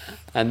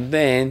 and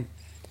then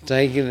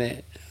taking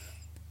it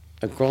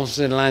across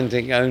the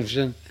Atlantic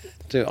Ocean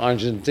to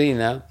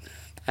Argentina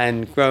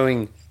and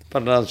growing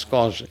butternut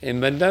squash in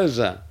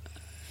Mendoza.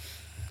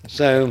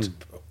 So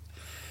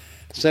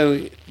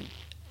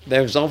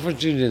there's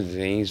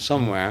opportunity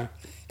somewhere,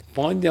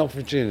 find the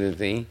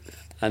opportunity,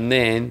 and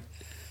then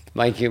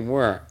make it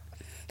work.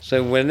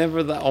 So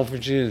whenever the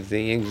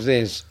opportunity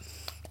exists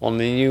on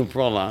the new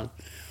product,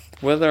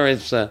 whether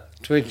it's a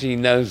twitchy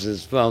nose that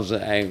smells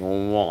of egg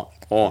or what,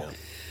 or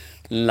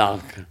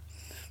luck,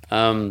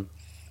 I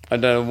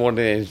don't know what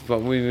it is,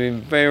 but we've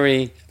been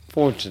very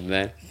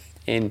fortunate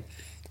in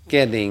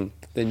getting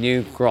the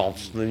new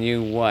crops, the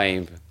new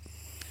wave.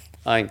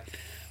 Like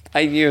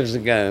 8 years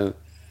ago,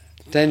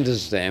 tender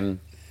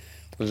stem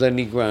was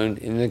only grown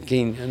in the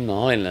Kenyan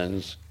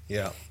Highlands.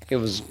 Yeah. It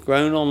was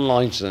grown on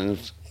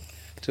license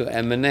to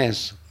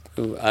M&S,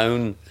 who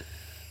own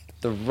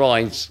the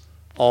rights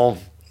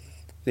of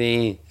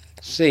the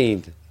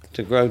seed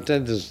to grow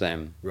tender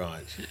stem.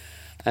 Right.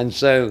 And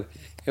so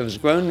it was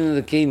grown in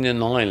the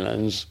Kenyan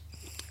Highlands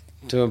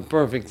to a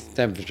perfect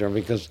temperature,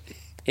 because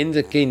in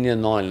the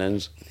Kenyan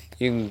Highlands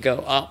you can go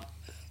up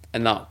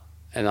and up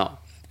and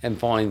up and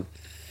find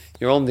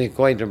you're on the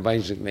equator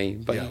basically,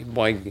 but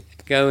by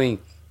going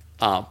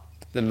up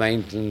the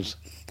mountains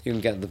you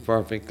can get the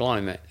perfect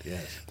climate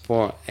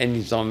for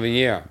any time of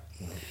year.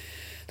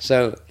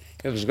 So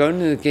it was grown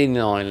in the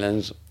Kenyan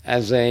Islands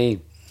as a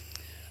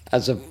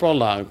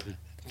product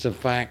to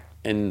pack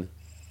in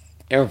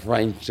air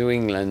freight to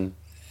England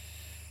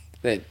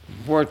that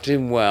worked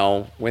in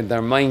well with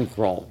their main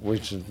crop,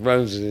 which is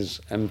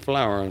roses and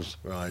flowers.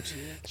 Right.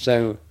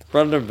 So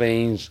butter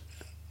beans,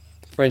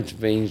 French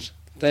beans,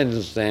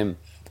 tender stem,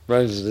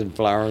 roses and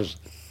flowers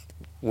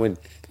would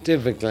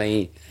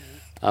typically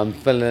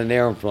fill an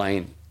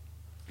airplane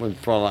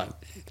with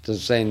product to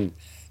send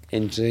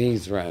into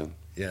Heathrow.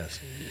 Yes.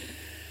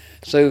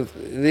 So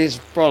this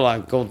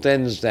product called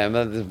tender stem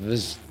had the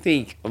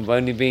mystique of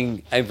only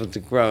being able to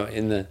grow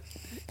in the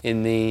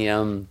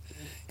Kenyan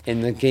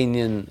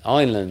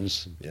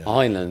Islands,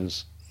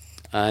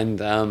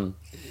 and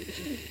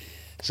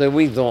so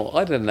we thought,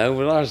 I don't know,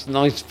 with our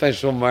nice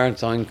special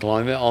maritime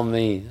climate on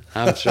the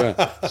Hampshire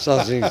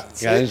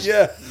Sussex coast,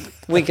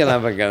 we can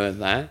have a go at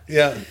that.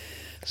 Yeah.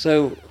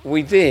 So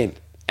we did,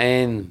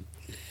 and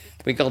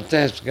we got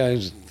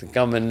Tesco's to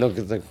come and look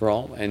at the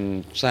crop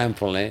and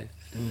sample it,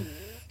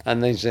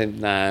 and they said,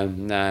 no,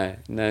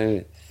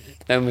 Mr.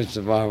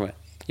 Barfoot,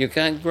 you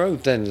can't grow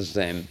tender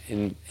stem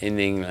in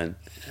England.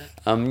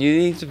 You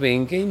need to be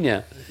in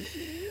Kenya.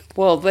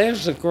 Well,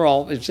 there's the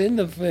crop, it's in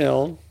the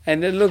field,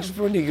 and it looks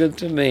pretty good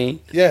to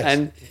me. Yes.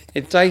 And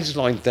it tastes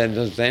like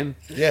tender stem.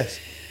 Yes.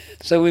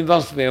 So we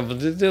must be able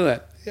to do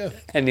it. Yeah.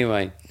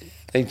 Anyway,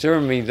 they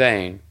turned me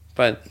down,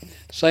 but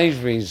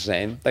Sainsbury's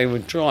said they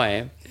would try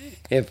it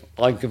if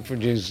I could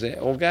produce it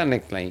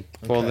organically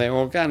for their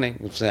organic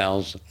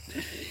sales.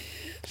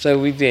 So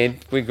we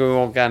did. We grew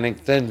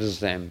organic tender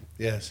stem.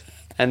 Yes.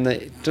 And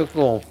it took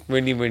off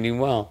really, really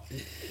well.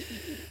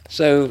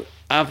 So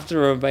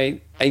after about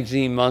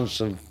 18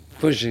 months of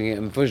pushing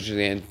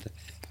it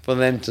for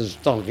them to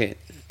stock it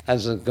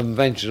as a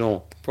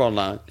conventional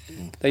product,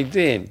 they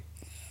did.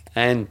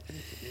 And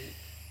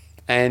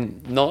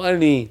not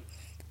only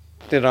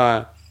did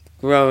our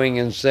growing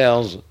and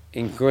sales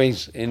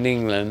increase in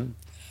England,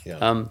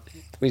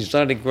 we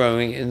started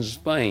growing in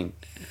Spain.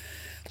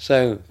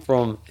 So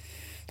from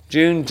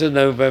June to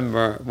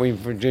November, we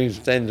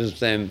produced tender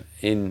stem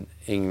in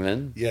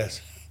England.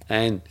 Yes.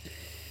 And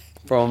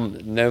from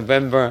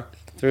November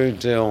through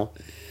till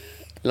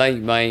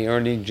late May,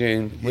 early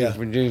June. We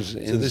produce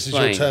in So this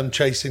Spain. is your term,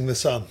 chasing the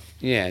sun.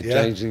 Yeah,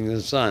 chasing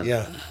the sun.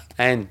 Yeah.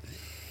 And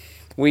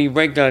we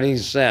regularly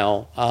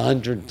sell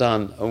 100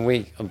 ton a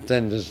week of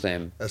tender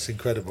stem. That's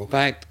incredible.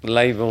 Packed,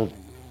 labelled.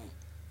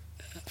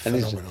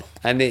 Phenomenal.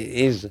 And it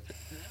is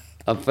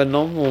a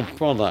phenomenal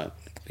product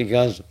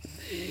because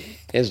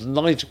it's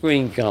nice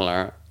green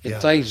colour, it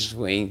tastes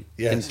sweet,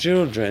 and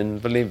children,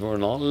 believe it or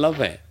not,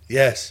 love it.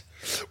 Yes.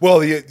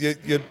 Well,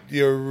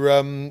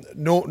 your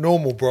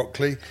normal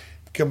broccoli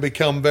can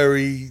become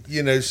very,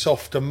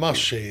 soft and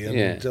mushy,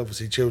 and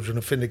obviously children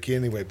are finicky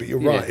anyway. But you're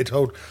right; it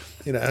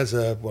has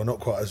a not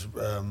quite as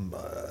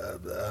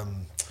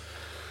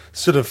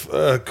sort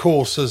of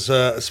coarse as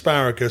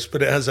asparagus,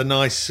 but it has a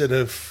nice sort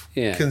of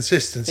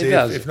consistency,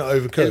 if not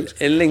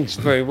overcooked. It links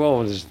very well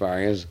with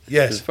asparagus.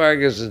 Yes,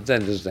 asparagus is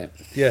tender stem.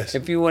 Yes.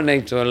 If you went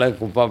into a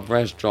local pub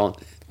restaurant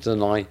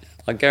tonight,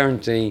 I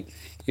guarantee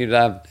you'd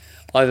have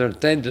either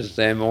tender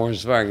stem or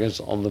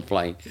asparagus on the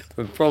plate,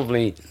 with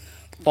probably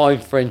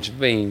 5 French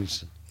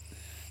beans.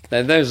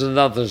 Now there's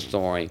another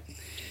story.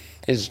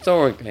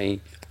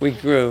 Historically, we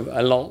grew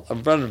a lot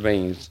of butter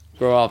beans,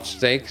 grow up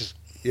sticks.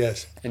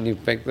 Yes. And you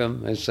pick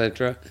them,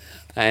 etc.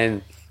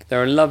 And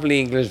they're a lovely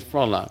English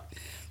product.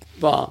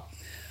 But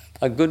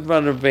a good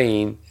butter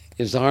bean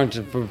is hard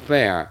to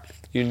prepare.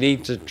 You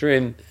need to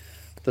trim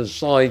the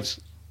sides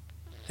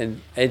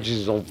and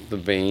edges of the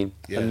bean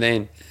and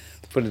then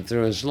put it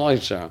through a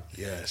slicer.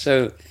 Yes.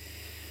 So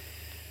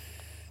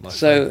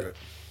favorite.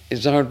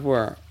 It's hard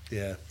work.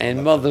 Yeah.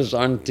 And mothers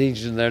aren't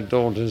teaching their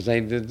daughters how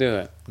to do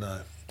it.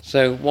 No.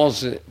 So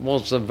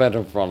what's a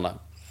better product?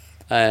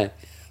 A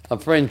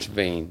French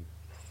bean.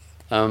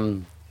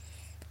 A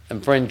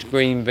French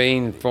green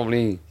bean,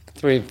 probably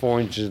 3 or 4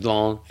 inches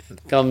long,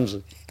 comes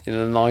in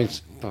a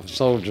nice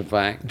soldier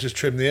pack. Just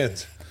trim the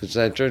ends.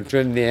 Etc.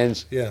 Trim the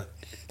ends. Yeah.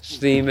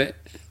 Steam it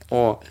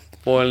or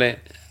boil it,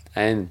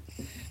 and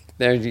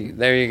there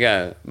you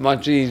go.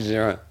 Much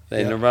easier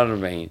than a butter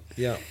bean.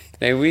 Yeah.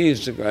 Now we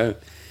used to grow,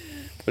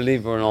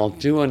 believe it or not,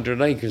 200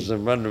 acres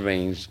of butter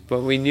beans,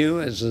 but we knew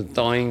it was a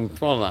dying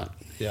product.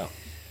 Yeah.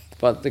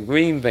 But the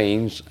green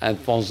beans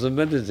had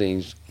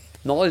possibilities.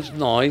 Not as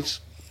nice,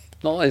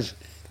 not as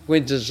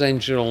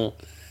quintessentially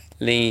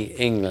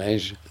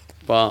English,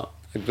 but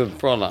a good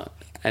product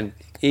and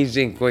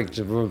easy and quick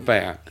to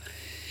prepare.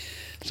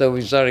 So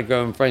we started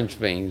growing French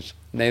beans.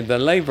 Now the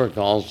labour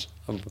cost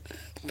of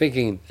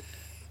picking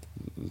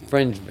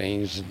French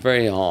beans is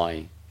very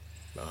high.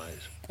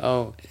 Nice.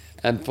 Oh,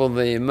 and for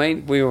the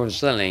amount we were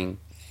selling,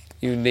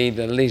 you need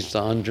at least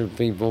 100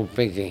 people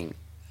picking.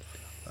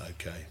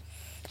 Okay.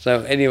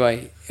 So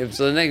anyway,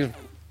 it's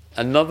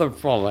another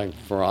product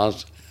for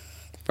us,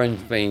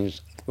 French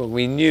beans, but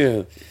we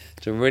knew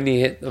to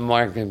really hit the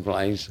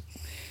marketplace,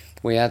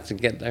 we had to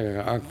get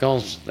our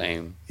costs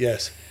down.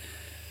 Yes,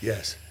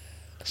 yes.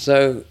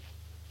 So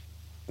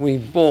we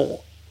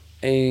bought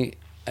a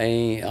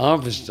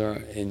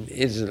harvester in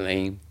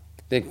Italy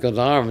that could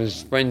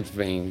harvest French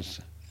beans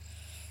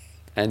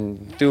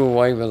and do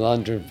away with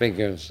 100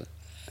 pickers.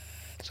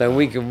 So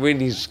we could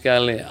really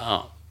scale it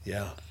up.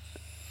 Yeah.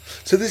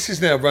 So this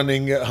is now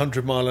running at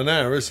 100 mile an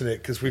hour, isn't it?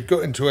 Because we've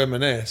got into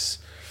M&S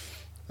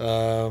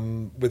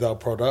with our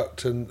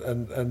product,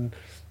 and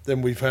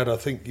then we've had, I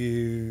think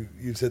you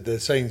said there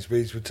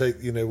Sainsbury's would take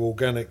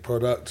organic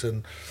product,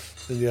 and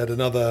then you had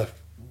another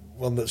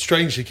one that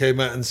strangely came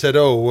out and said,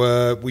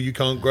 well, you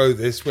can't grow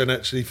this, when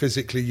actually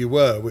physically you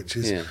were, which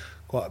is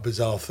quite a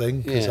bizarre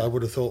thing, because I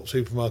would have thought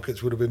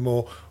supermarkets would have been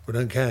more, we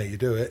don't care, you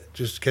do it,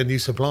 just can you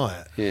supply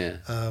it?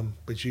 Yeah.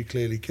 But you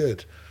clearly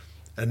could.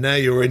 And now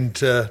you're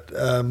into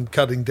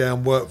cutting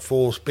down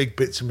workforce, big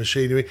bits of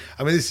machinery.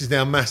 I mean, this is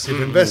now massive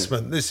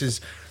investment.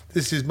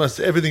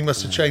 Everything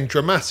must have changed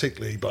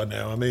dramatically by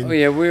now. I mean,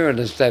 we're at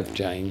a step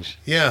change.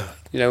 Yeah.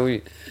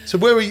 So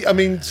where are you? I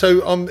mean,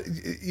 so I'm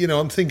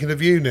thinking of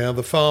you now,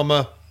 the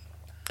farmer,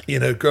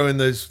 growing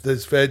those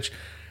veg.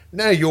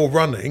 Now you're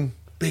running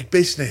big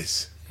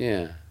business.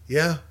 Yeah.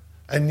 Yeah.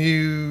 And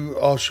you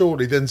are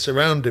surely then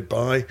surrounded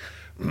by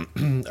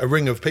a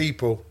ring of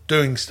people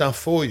doing stuff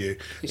for you.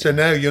 Yeah. So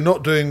now you're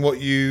not doing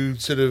what you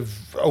sort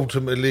of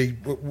ultimately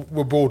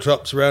were brought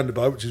up surrounded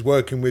by, which is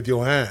working with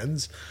your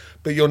hands,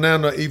 but you're now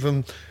not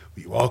even,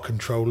 you are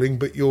controlling,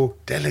 but you're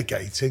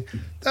delegating.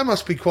 That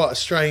must be quite a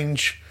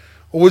strange,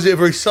 or was it a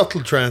very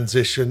subtle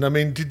transition? I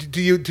mean, did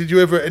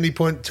you ever at any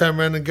point turn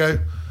around and go,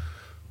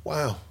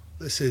 wow,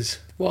 this is,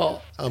 I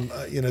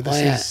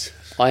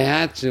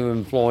had to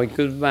employ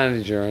good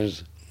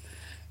managers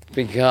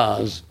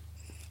because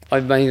I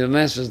made a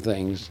mess of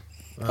things.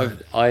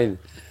 Right.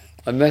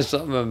 I messed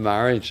up my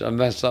marriage. I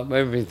messed up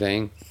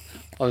everything.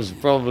 I was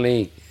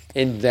probably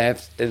in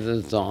debt at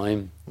the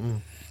time.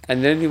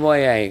 And the only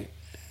way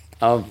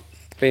out of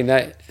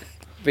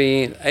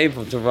being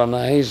able to run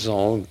a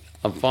household,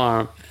 a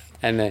farm,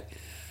 and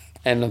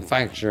a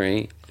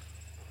factory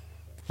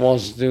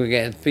was to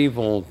get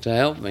people to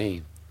help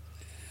me.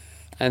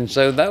 And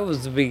so that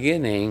was the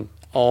beginning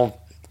of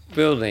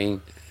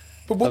building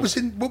But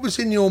what was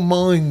in your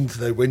mind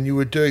though when you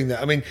were doing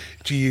that? I mean,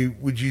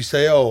 would you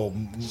say, oh,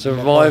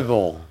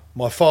 survival?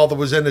 My father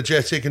was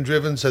energetic and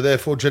driven, so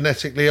therefore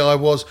genetically I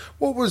was.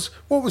 What was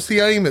the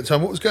aim at the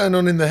time? What was going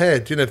on in the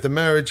head? You know, if the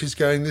marriage is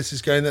going, this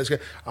is going, that's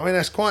going. I mean,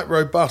 that's quite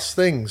robust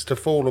things to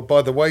fall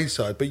by the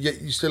wayside, but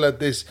yet you still had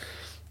this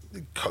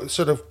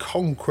sort of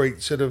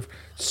concrete, sort of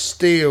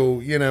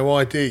steel, you know,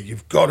 idea.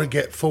 You've got to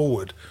get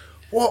forward.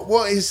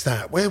 What is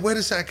that? Where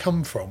does that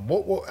come from?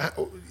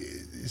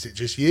 Is it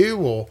just you,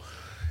 or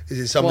is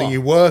it something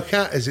you work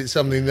at? Is it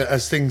something that,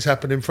 as things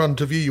happen in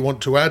front of you, you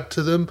want to add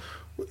to them?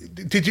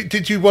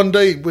 Did you one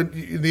day, when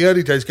in the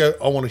early days, go,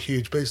 I want a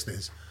huge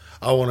business,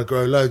 I want to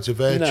grow loads of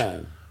veg?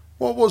 No.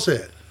 What was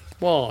it?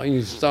 Well,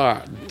 you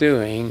start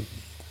doing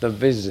the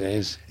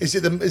business. Is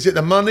it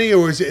the money,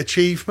 or is it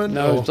achievement?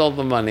 No, or? it's not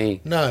the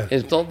money. No,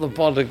 it's not the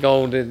pot of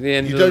gold at the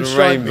end you of the don't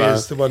strike rainbow. me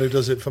as the one who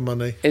does it for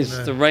money. It's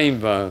the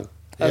rainbow.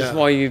 That's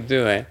why you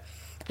do it.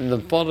 And the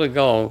pot of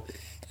gold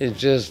is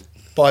just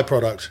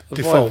byproduct,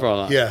 default.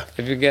 Byproduct. Yeah.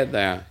 If you get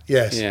there.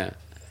 Yes.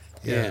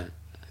 Yeah.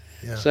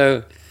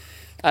 So,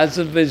 as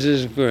the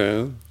business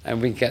grew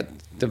and we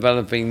kept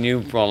developing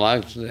new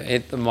products that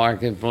hit the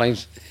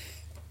marketplace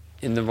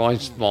in the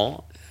right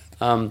spot,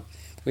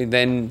 we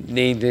then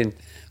needed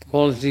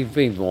quality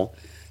people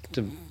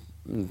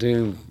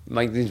to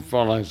make these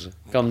products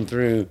come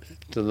through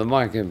to the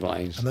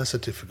marketplace. And that's a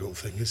difficult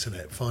thing, isn't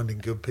it? Finding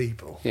good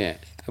people. Yeah.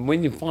 And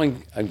when you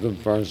find a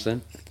good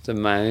person to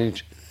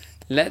manage,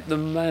 let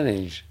them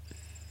manage.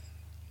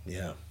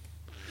 Yeah.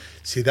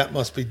 See, that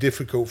must be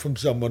difficult from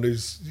someone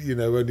who's, you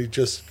know, only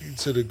just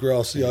sort of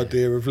grasped the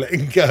idea of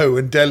letting go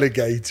and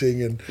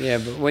delegating. And yeah,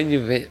 but when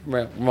you've hit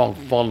rock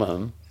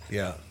bottom,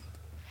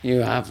 you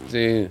have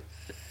to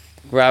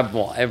grab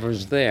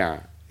whatever's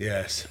there.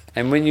 Yes.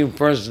 And when you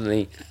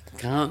personally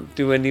can't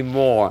do any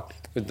more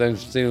with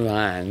those two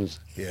hands,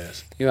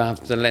 you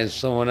have to let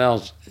someone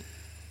else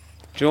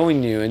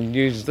join you and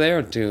use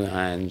their two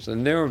hands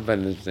and their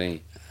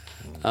ability,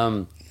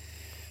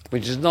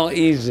 which is not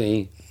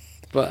easy,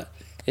 but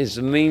it's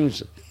a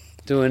means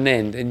to an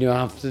end, and you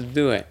have to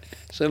do it.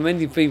 So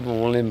many people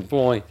will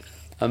employ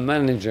a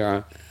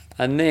manager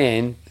and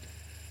then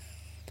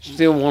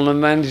still want to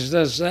manage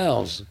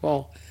themselves.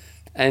 Well,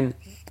 and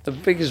the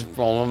biggest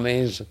problem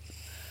is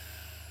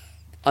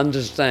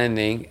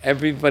understanding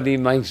everybody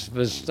makes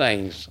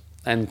mistakes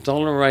and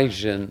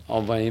toleration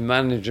of a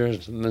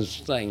manager's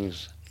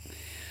mistakes.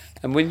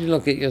 And when you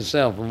look at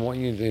yourself and what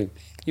you do,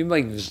 you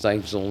make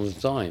mistakes all the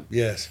time.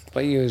 Yes.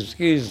 But you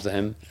excuse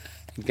them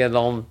and get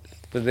on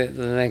with it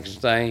the next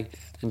day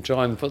and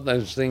try and put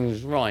those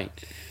things right.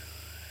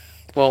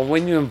 Well,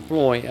 when you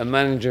employ a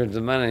manager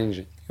to manage,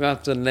 you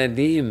have to let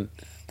him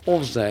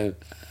also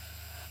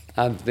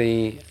have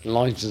the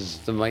license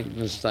to make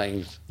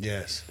mistakes.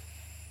 Yes.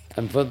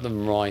 And put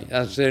them right.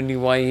 That's the only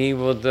way he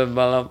will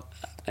develop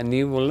and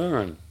he will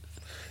learn.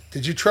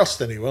 Did you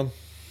trust anyone?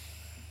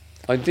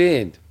 I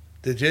did.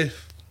 Did you?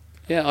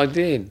 Yeah, I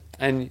did.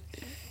 And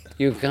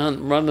you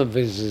can't run a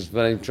business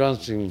by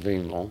trusting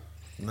people.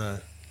 No.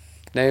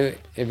 Now,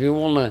 if you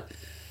want to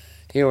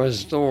hear a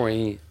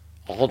story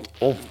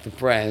off the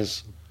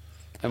press,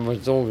 and we're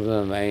talking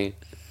about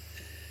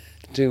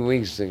 2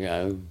 weeks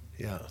ago,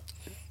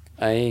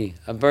 a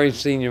very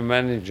senior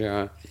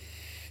manager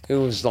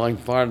who was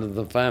like part of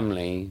the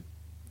family,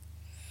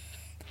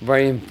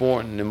 very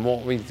important in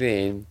what we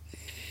did,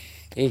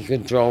 he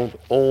controlled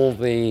all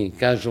the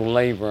casual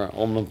labour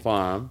on the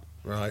farm.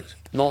 Right.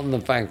 Not in the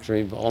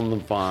factory, but on the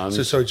farm.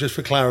 So, sorry, just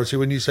for clarity,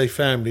 when you say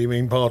family, you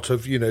mean part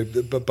of, you know,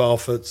 the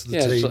Barfoot's, the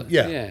team? So,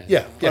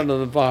 part of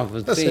the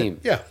Barfoot team.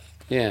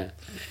 Yeah.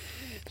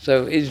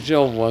 So his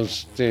job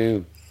was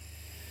to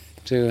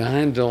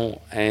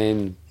handle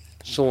and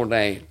sort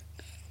out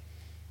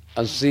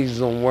a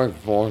seasonal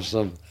workforce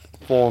of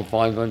 400 or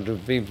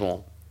 500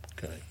 people.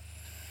 Okay.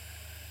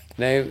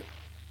 Now,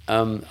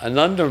 an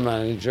under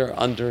manager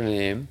under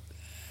him,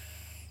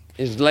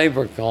 his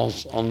labour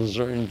costs on a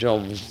certain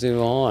job was too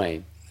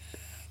high.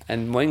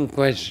 And when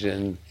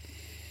questioned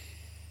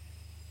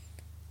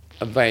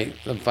about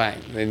the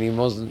fact that he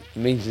wasn't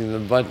meeting the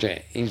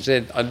budget, he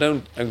said, I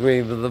don't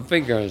agree with the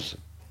figures.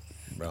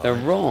 Right. They're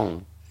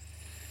wrong.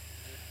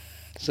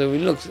 So we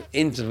looked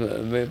into it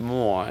a bit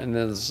more, and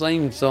at the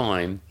same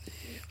time,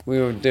 we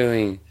were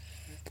doing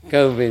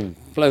COVID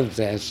flow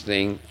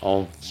testing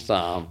of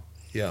staff.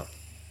 Yeah.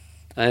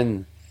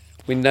 And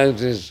we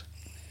noticed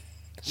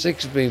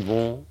 6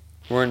 people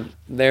weren't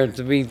there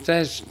to be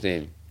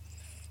tested.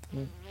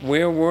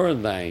 Where were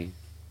they?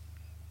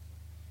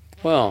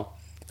 Well,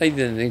 they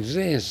didn't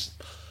exist.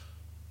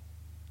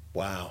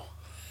 Wow.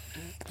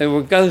 They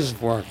were ghost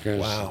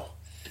workers. Wow.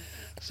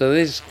 So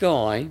this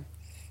guy,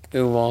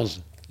 who was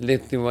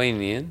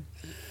Lithuanian,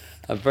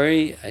 a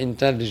very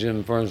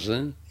intelligent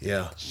person,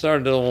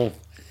 started off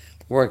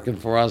working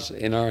for us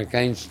in our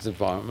accounts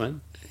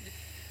department.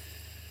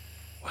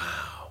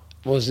 Wow.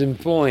 Was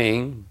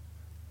employing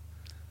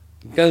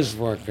ghost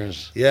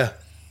workers. Yeah.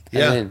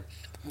 And then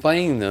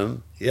paying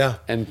them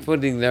and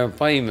putting their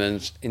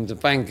payments into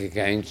bank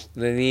accounts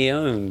that he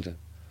owned.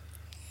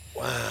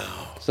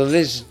 Wow. So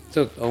this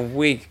took a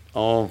week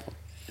of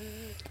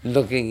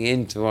looking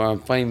into our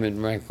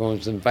payment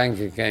records and bank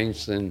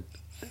accounts and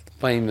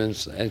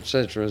payments,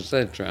 etc.,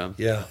 etc.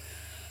 Yeah.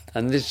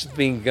 And this has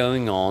been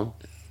going on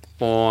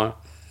for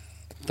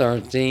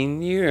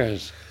 13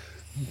 years.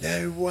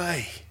 No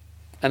way.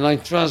 And I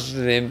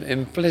trusted him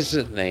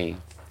implicitly.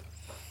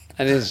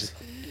 And it's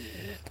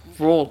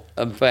brought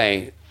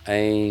about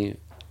a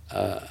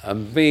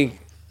big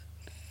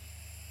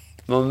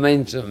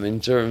momentum in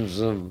terms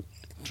of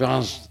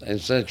trust,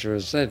 etc.,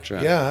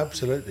 etc. Yeah,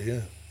 absolutely.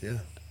 Yeah, yeah.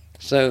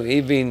 So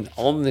he'd been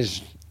on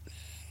this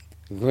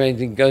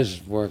creating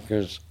ghost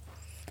workers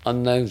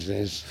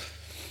unnoticed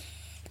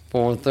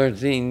for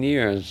 13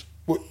 years.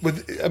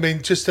 I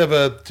mean, just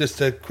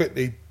to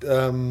quickly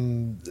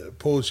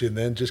pause you and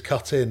then just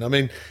cut in. I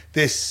mean,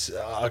 this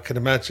I can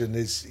imagine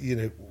is, you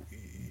know,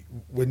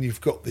 when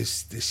you've got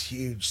this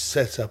huge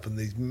setup and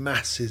these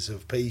masses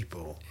of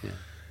people,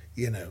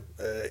 you know,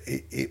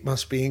 it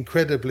must be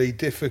incredibly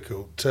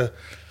difficult to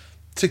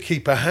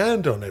keep a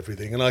hand on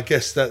everything. And I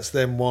guess that's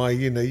then why,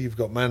 you know, you've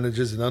got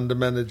managers and under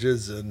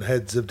managers and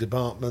heads of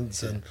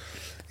departments and,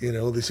 you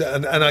know, all this.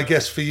 And I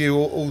guess for you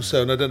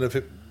also, and I don't know if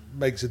it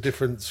makes a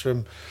difference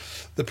from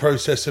the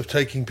process of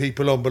taking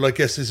people on, but I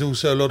guess there's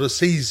also a lot of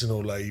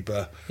seasonal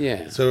labour.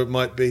 Yeah. So it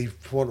might be,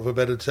 for want of a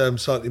better term,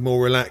 slightly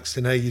more relaxed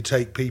in how you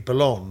take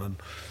people on.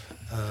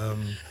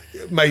 And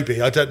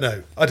maybe, I don't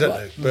know.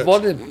 But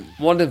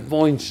what it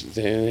points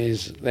to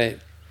is that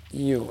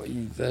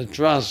the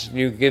trust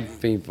you give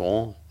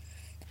people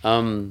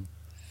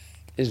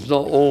is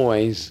not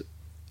always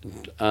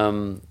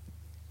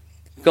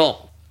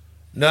got.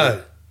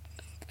 No.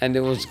 And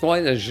it was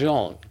quite a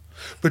shock.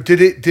 But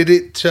did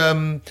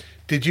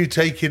you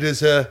take it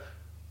as well,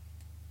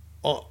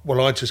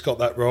 I just got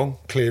that wrong,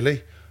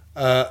 clearly,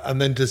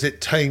 and then does it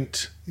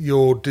taint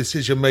your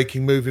decision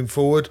making moving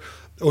forward,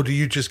 or do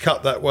you just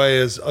cut that way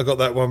as I got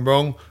that one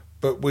wrong,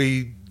 but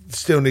we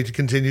still need to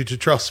continue to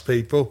trust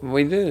people?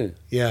 We do.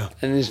 Yeah.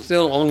 And it's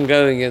still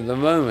ongoing at the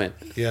moment.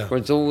 Yeah. We're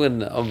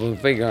talking of a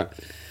figure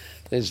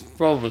that's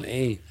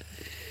probably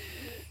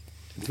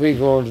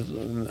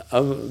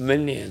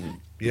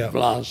 750,000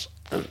 plus.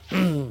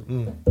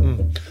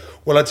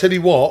 Well, I tell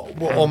you what,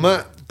 on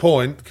that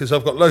point, because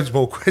I've got loads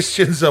more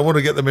questions, I want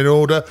to get them in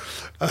order.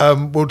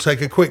 We'll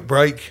take a quick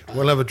break,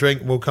 we'll have a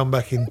drink, and we'll come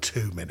back in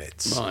 2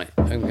 minutes. Right,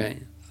 okay.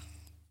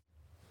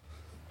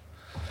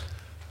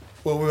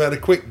 Well, we've had a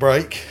quick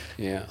break.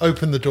 Yeah.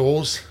 Open the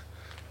doors.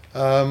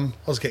 I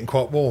was getting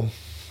quite warm.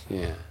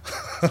 Yeah.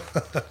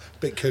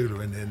 Bit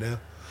cooler in here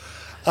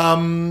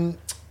now.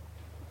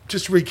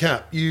 Just to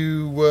recap,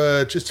 you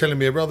were just telling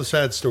me a rather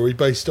sad story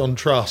based on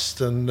trust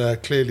and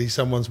clearly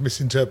someone's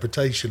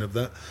misinterpretation of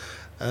that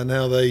and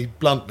how they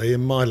bluntly,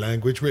 in my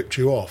language, ripped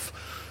you off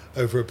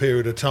over a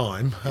period of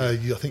time. I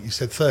think you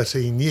said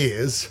 13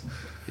 years.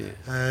 Yeah.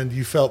 And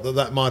you felt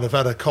that might have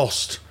had a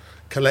cost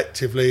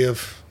collectively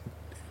of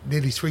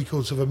nearly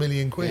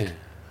 £750,000. Yeah.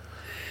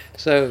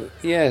 So,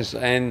 yes,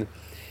 and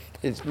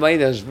it's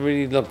made us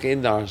really look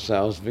into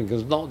ourselves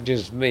because not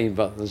just me,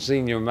 but the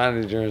senior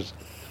managers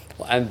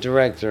and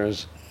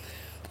directors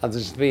have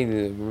just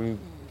been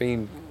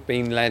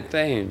let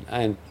down.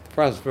 And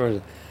for us,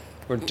 we're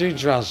too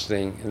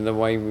trusting in the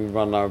way we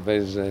run our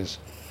business.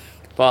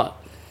 But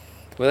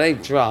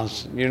without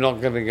trust, you're not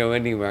going to go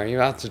anywhere. You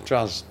have to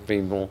trust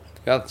people.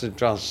 You have to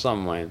trust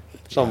someone.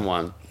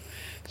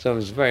 So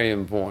it's very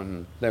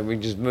important that we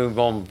just move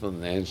on from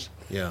this.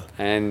 Yeah.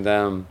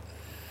 And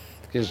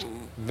just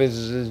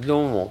business as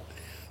normal.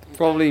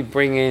 Probably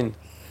bring in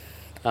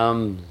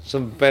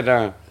some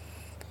better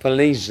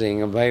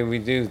policing of how we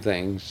do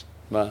things,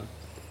 but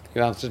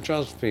you have to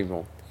trust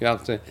people. You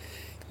have to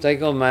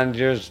take on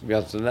managers, you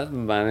have to let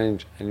them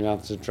manage, and you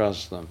have to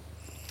trust them.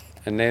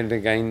 And then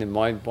again, it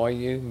might bite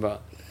you,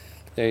 but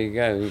there you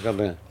go. You've got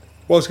to.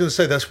 Well, I was going to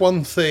say that's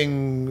one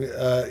thing.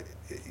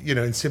 You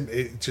know,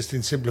 just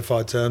in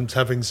simplified terms,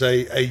 having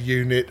say a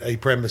unit, a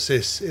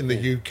premises in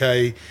the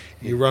UK,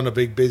 you run a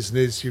big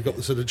business. You've got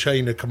the sort of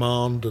chain of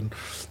command, and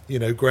you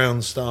know,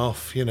 ground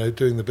staff. You know,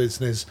 doing the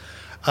business.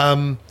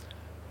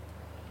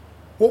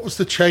 What was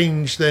the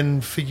change then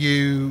for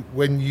you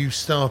when you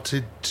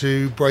started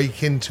to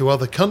break into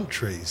other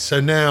countries? So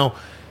now,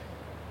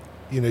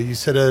 you know, you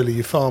said earlier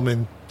you farm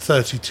in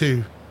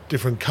 32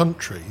 different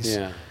countries.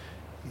 Yeah.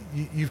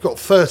 You've got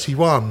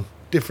 31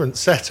 different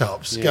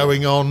setups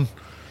going on,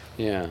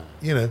 you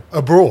know,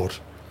 abroad.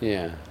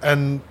 Yeah.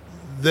 And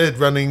they're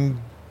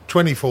running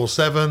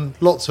 24/7,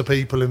 lots of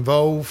people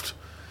involved.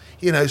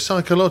 You know,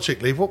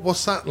 psychologically,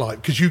 what's that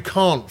like? Because you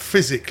can't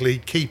physically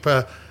keep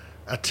a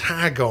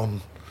tag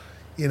on,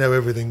 you know,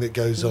 everything that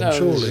goes on,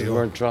 surely. This is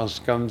where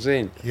trust comes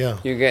in. Yeah.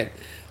 You get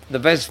the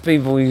best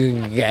people you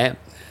can get,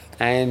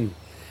 and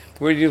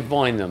where do you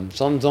find them?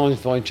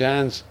 Sometimes by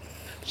chance,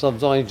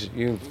 sometimes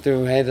you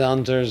through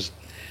headhunters.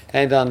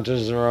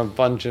 Headhunters are a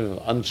bunch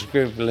of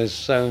unscrupulous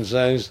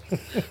so-and-sos,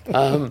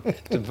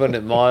 to put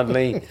it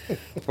mildly.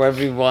 For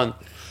everyone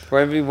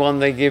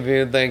they give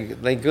you,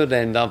 they could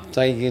end up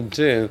taking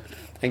two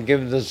and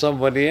give it to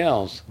somebody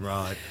else.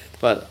 Right.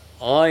 But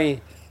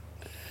I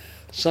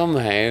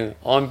somehow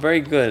I'm very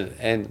good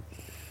at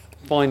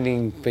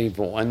finding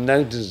people and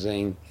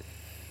noticing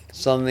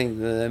something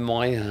that they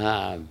might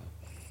have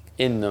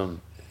in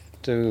them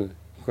to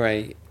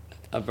create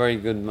a very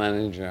good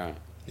manager.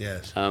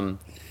 Yes.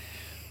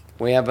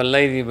 We have a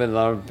lady with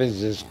our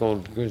business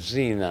called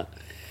Christina.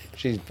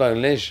 She's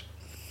Polish,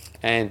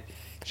 and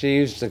she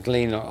used to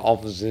clean our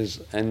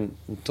offices and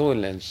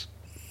toilets.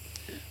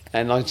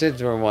 And I said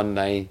to her one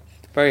day,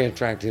 very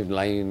attractive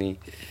lady,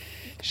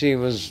 she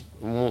was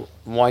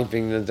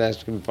wiping the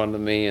desk in front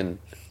of me and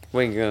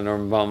wiggling her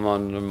bum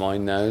under my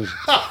nose.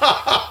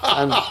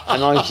 and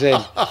I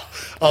said...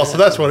 Oh, so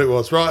that's what it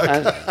was, right?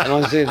 And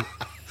I said,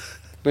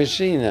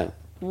 Christina,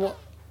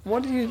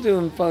 what do you do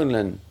in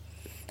Poland?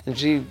 And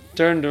she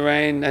turned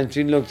around and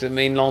she looked at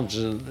me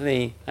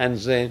nonchalantly and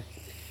said,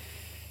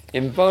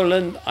 in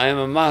Poland, I am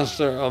a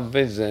master of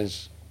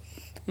business.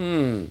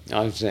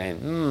 I said,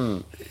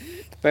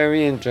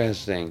 very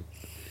interesting.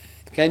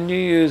 Can you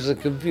use a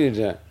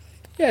computer?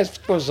 Yes,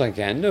 of course I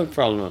can, no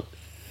problem.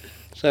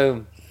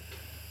 So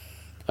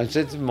I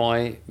said to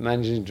my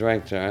managing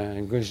director,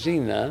 and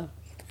Christina,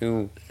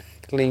 who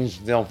cleans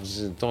the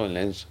offices and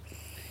toilets,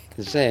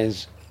 it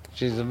says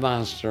she's a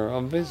master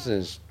of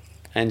business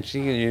and she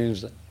can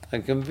use a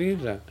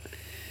computer.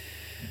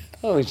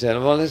 Oh, he said,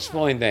 well, let's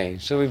find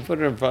out. So we put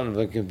her in front of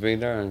a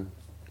computer and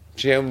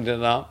she opened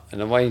it up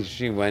and away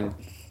she went,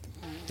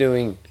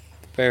 doing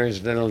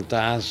various little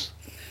tasks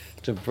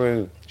to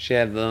prove she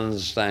had an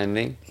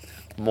understanding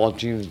of what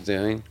she was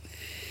doing.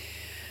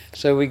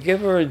 So we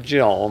give her a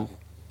job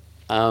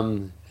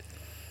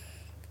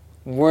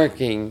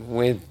working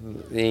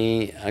with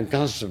the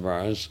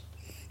customers,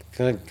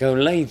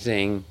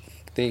 collating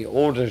the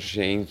order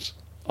sheets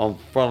of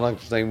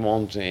products they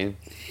wanted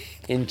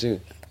into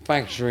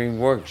factory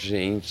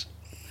worksheets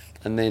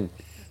and then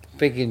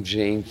picking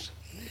sheets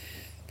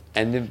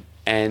and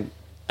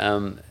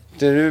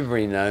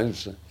delivery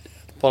notes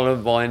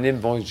followed by an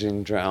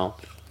invoicing trail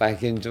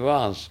back into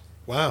us.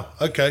 Wow,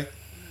 okay.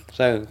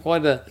 So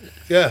quite an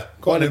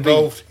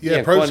involved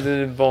big, process. quite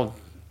an involved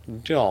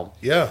job.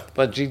 Yeah.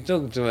 But she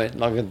took to it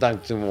like a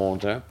duck to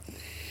water.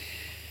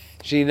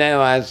 She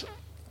now has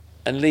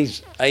at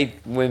least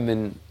 8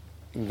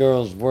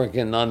 girls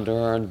working under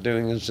her and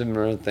doing a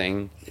similar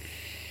thing.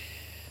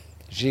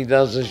 She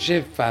does a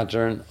shift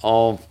pattern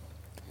of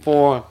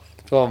 4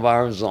 12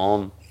 hours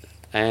on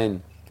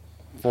and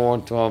 4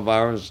 12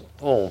 hours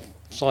off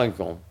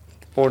cycle.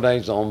 4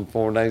 days on,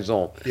 4 days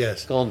off.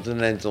 Yes.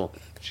 Continental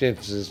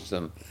shift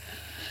system.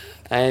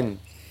 And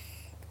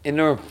in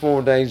her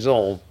 4 days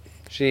off,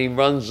 she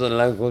runs the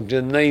local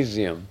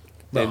gymnasium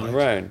in the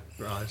road.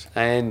 Right.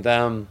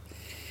 And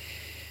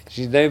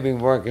she's now been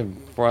working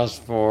for us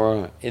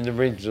in the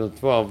region of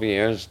 12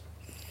 years.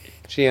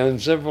 She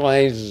owns several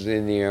houses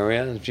in the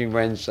area and she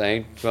rents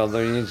out to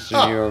other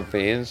Eastern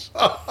Europeans.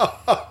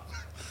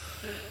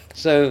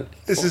 So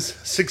this is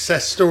a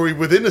success story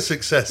within a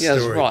success story.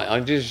 Yes, right.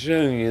 I'm just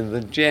showing you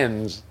the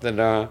gems that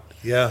are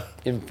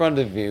in front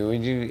of you,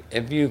 and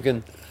if you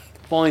can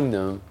find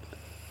them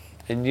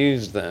and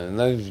use them,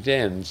 those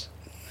gems.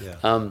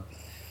 Yeah.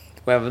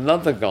 We have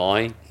another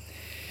guy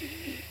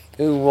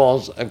who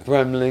was a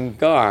Kremlin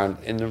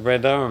guard in the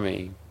Red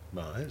Army.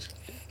 Right.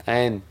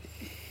 And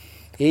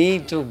he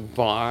took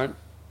part,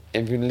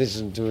 if you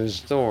listen to his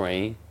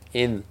story,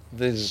 in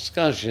the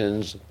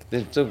discussions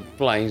that took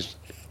place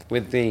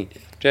with the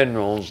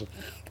generals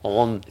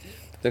on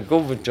the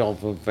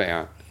Gorbachev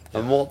affair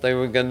and what they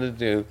were going to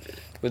do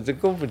with the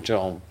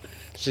Gorbachev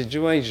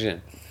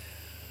situation.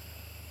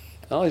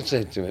 I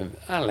said to him,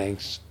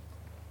 Alex,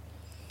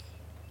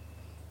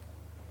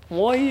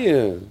 why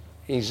you?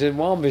 He said,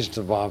 well,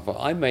 Mr. Barfoot,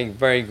 I make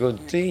very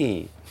good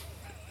tea.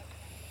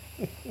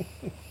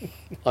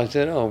 I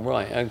said, oh,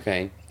 right,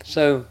 okay.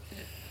 So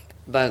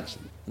that's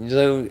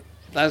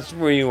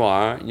where you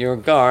are. You're a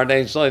guard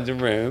outside the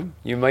room.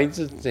 You made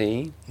the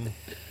tea.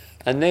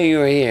 And now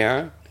you're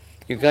here.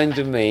 You came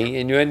to me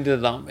and you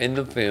ended up in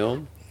the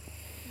field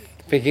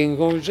picking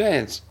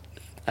courgettes.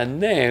 And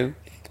now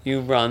you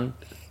run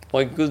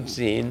by goods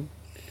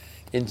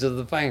into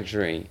the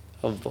factory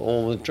of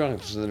all the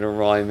trucks that are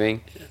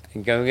arriving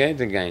and going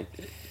out again.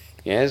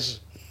 Yes?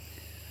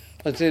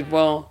 I said,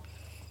 well,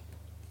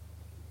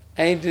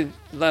 how did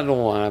that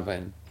all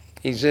happen?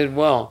 He said,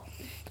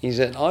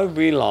 I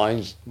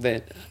realized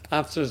that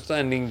after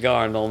standing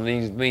guard on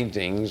these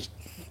meetings,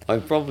 I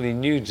probably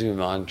knew too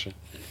much.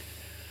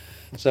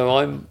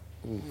 So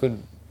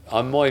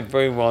I might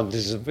very well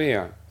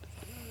disappear.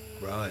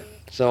 Right.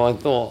 So I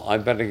thought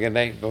I'd better get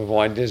out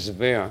before I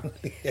disappear.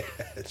 Yes.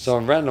 So I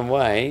ran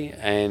away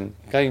and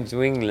came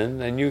to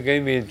England, and you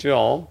gave me a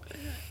job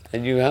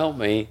and you helped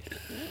me.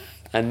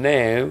 And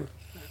now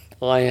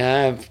I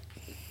have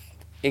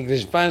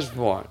English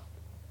passport.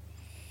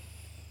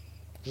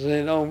 I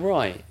said, oh,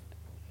 right.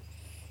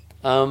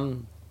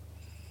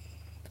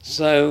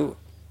 So,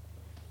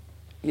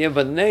 yeah,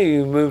 but now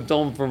you moved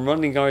on from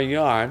running our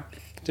yard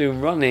to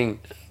running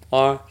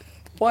our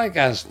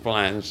biogas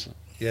plants.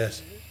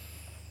 Yes.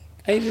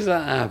 How did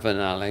that happen,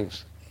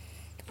 Alex?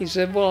 He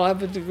said, well, I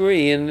have a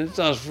degree in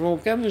industrial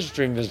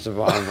chemistry, Mr.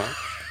 Barfoot.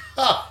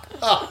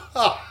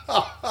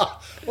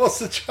 What's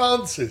the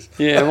chances?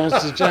 Yeah,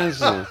 what's the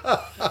chances?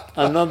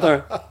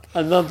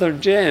 Another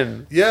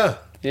gem. Yeah.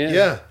 Yeah.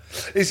 Yeah.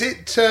 Is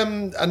it,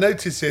 I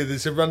notice here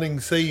there's a running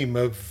theme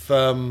of,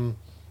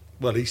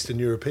 Eastern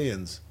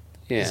Europeans.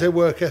 Yeah. Is their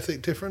work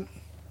ethic different?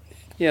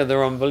 Yeah,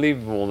 they're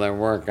unbelievable, their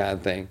work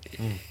ethic.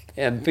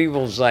 And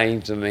people say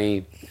to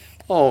me,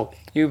 oh,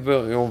 you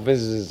built your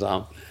business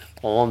up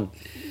on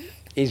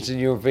Eastern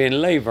European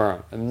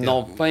labour and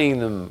not paying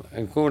them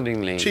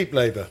accordingly. Cheap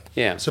labour.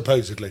 Yeah.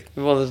 Supposedly.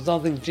 Well, there's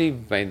nothing cheap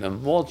about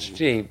them. What's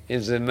cheap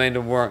is the amount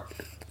of work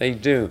they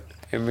do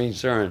in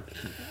return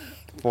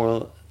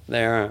for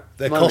their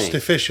They're money. cost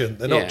efficient.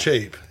 They're not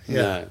cheap.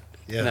 Yeah.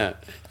 No.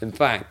 In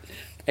fact,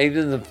 out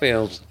in the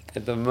fields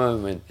at the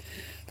moment,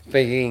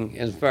 picking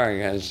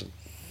asparagus,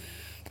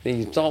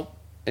 the top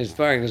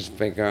asparagus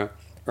picker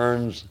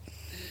earns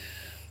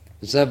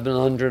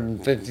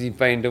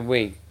 £750 a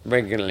week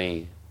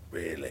regularly.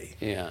 Really?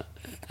 Yeah.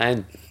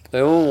 And they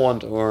all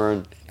want to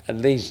earn at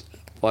least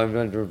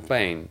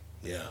 £500.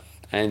 Yeah.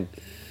 And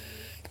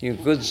you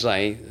could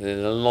say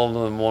that a lot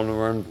of them want to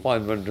earn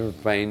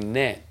 £500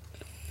 net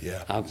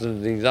after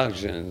the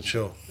deductions.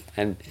 Sure.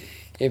 And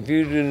if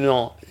you do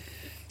not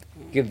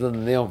give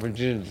them the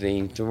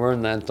opportunity to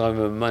earn that type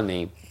of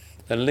money,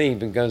 they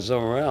leave and go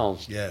somewhere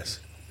else. Yes.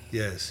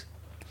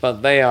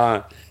 But they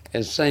are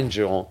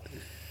essential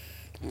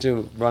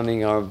to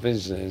running our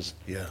business.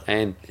 Yeah.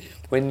 And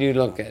when you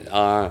look at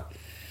our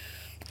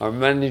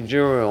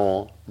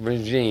managerial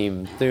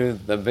regime through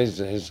the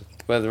business,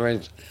 whether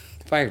it's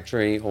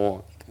factory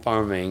or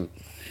farming,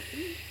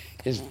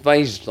 is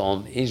based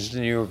on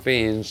Eastern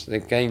Europeans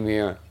that came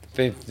here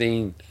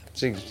 15,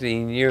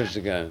 16 years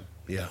ago.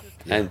 Yeah.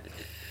 And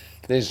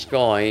this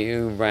guy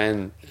who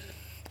ran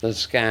the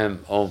scam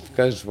of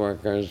ghost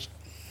workers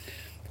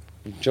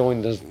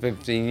joined us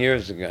 15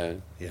 years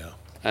ago. Yeah.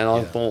 And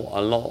I thought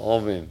a lot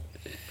of him.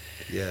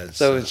 Yeah.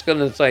 So it's going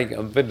to take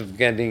a bit of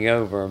getting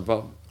over,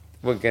 but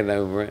we'll get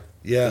over it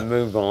and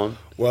move on.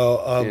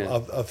 Well,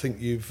 I think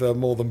you've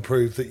more than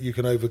proved that you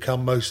can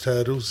overcome most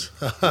hurdles.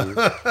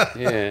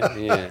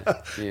 Yeah.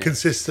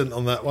 Consistent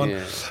on that one.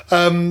 Yeah.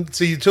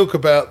 So you talk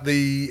about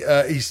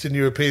the Eastern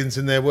Europeans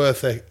and their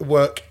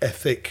work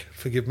ethic,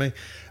 forgive me.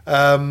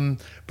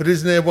 But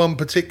isn't there one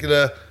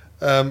particular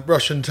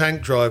Russian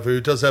tank driver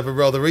who does have a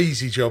rather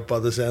easy job by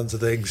the sounds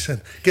of things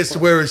and gets to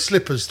wear his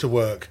slippers to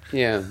work?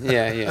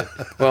 Yeah.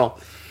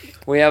 Well,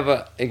 we have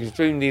an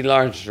extremely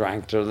large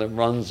tractor that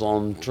runs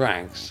on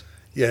tracks.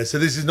 Yeah, so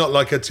this is not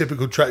like a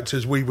typical tractor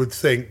as we would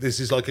think. This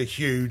is like a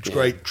huge,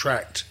 great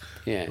tract,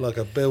 like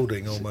a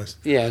building almost.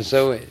 Yeah,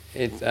 so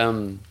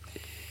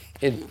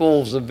it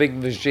pulls a big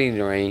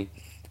machinery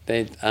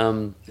that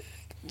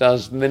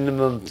does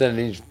minimum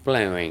tillage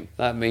ploughing.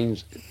 That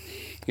means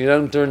you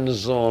don't turn the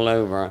soil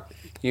over,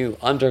 you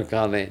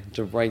undercut it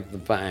to break the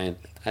pan,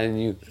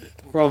 and you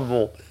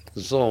crumble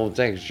the soil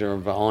texture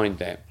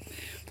behind it.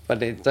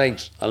 But it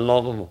takes a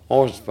lot of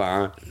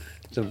horsepower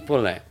to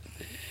pull it.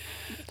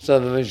 So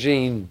the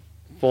machine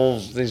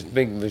pulls this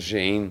big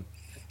machine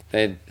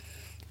that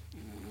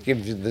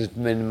gives you this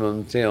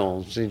minimum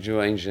till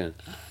situation.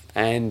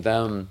 And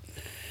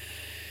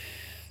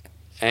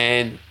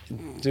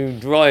to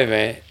drive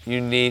it,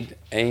 you need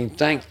a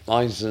tank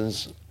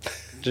license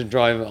to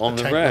drive it on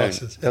the road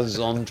because it's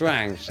on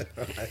tracks.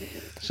 Right.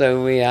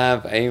 So we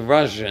have a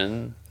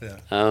Russian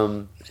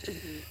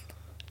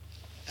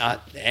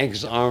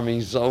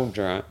ex-army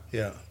soldier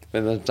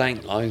with a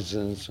tank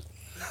license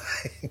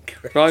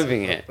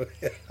driving it.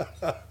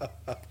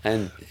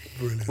 And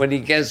when he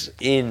gets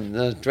in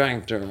the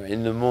tractor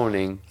in the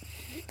morning,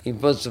 he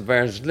puts a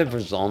pair of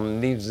slippers on and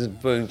leaves his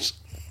boots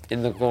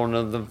in the corner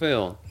of the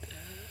field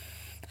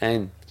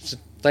and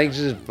takes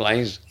his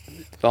place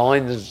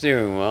behind the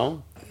steering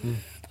wheel,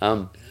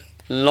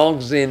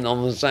 logs in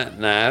on the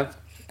sat-nav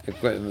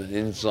equipment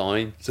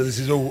inside. So this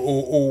is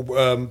all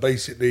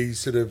basically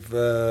sort of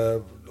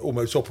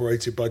almost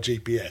operated by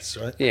GPS,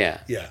 right?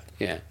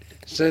 Yeah.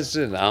 Sets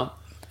it up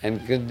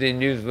and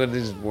continues with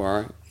his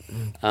work,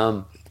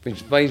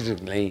 which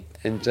basically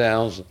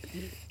entails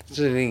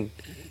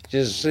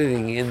just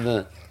sitting in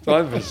the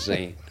driver's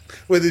seat.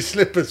 With his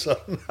slippers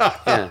on.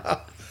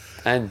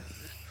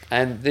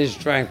 And this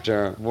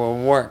tractor will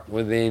work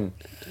within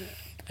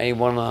a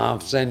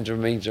 1.5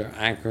 centimetre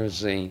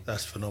accuracy.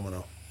 That's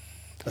phenomenal.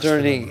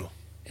 Turning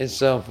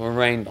itself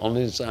around on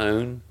its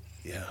own.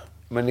 Yeah.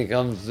 When it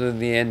comes to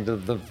the end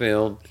of the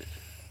field,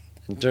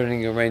 and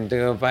turning around to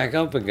go back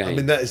up again. I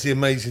mean, that is the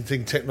amazing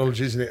thing,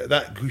 technology, isn't it?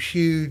 That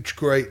huge,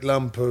 great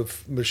lump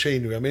of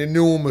machinery. I mean,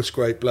 enormous,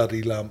 great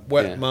bloody lump,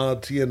 wet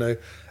mud,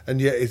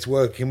 and yet it's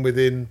working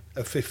within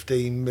a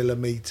 15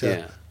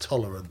 millimetre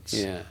tolerance.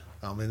 Yeah.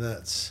 I mean,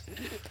 that's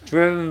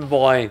driven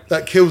by.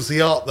 That kills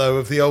the art, though,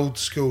 of the old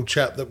school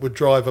chap that would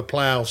drive a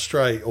plough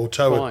straight or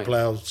tow a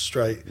plough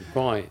straight.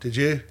 Right. Did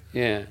you?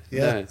 Yeah.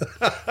 No.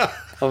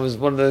 I was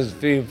one of those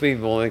few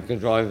people that could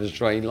drive a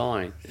straight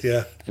line.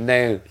 Yeah. And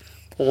now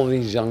all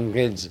these young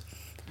kids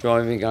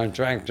driving our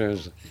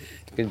tractors,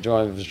 can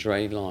drive a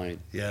straight line.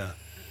 Yeah.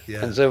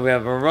 Yeah. And so we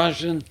have a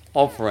Russian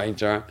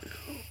operator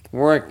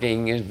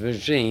working his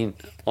machine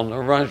on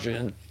a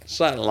Russian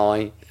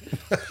satellite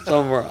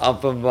somewhere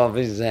up above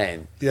his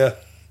head. Yeah.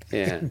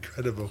 Yeah.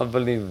 Incredible.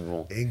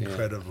 Unbelievable.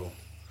 Incredible.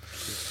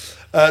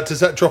 Does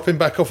that drop him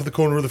back off at the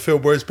corner of the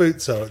field where his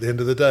boots are at the end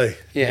of the day?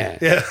 Yeah.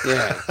 Yeah.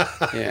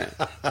 Yeah.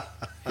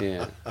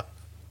 Yeah.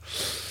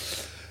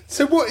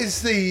 So what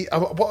is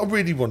what I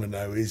really want to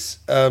know is,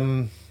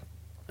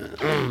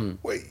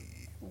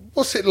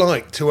 what's it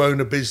like to own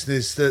a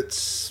business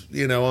that's,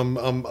 I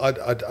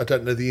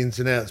don't know the ins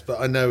and outs, but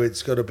I know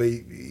it's got to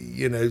be,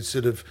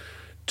 sort of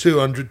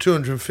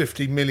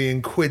 250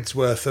 million quid's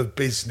worth of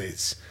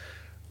business.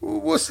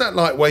 What's that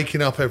like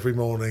waking up every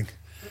morning?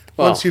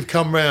 Well, once you've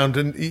come round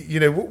and,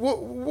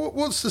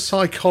 what's the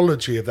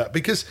psychology of that?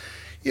 Because,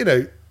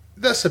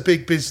 that's a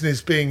big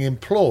business being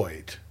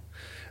employed,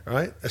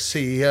 right? A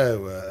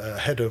CEO, a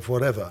head of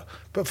whatever.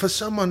 But for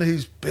someone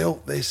who's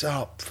built this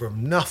up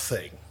from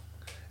nothing,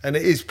 and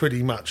it is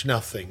pretty much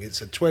nothing,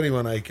 it's a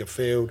 21-acre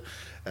field,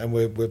 and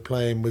we're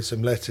playing with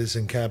some lettuce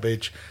and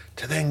cabbage,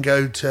 to then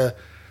go to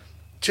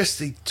just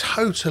the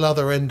total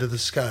other end of the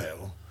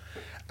scale,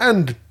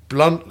 and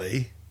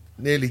bluntly,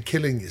 nearly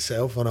killing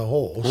yourself on a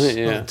horse,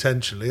 not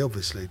intentionally,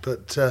 obviously,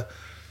 but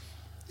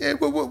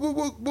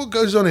what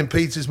goes on in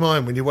Peter's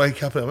mind when you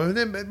wake up? I mean,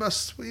 it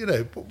must,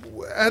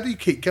 how do you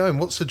keep going?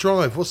 What's the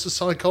drive? What's the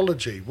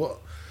psychology?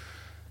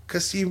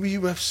 Because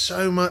you have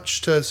so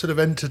much to sort of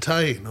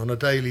entertain on a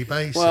daily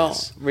basis. Well,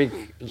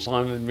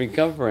 Simon,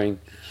 recovering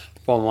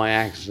from my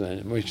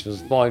accident, which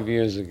was 5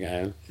 years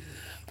ago,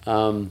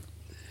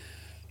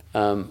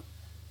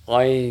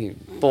 I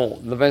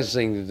thought the best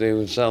thing to do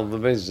was sell the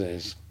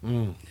business.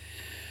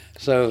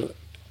 So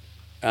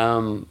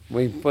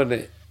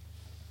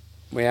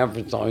we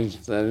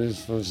advertised that it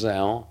was for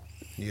sale.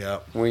 Yeah.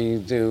 We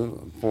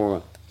do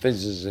for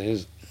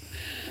businesses.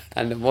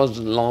 And it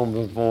wasn't long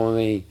before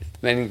the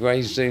many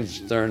grey suits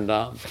turned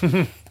up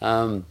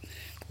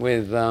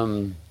with, what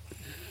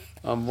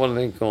are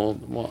they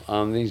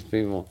called? These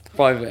people,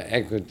 private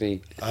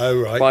equity. Oh,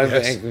 right,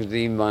 Private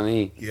equity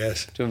money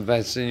yes, to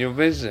invest in your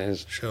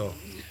business. Sure.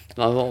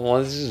 And I thought,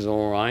 well, this is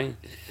all right.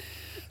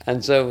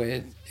 And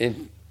so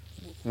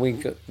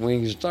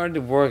we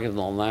started working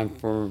on that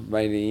for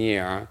about a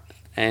year,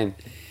 and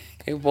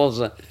it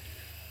was a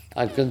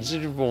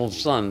considerable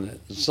sum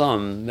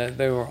that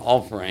they were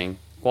offering,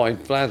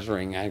 quite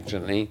flattering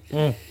actually.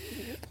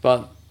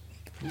 But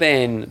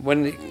then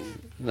when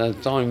the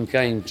time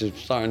came to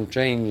start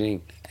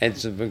changing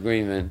heads of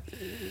agreement,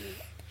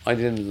 I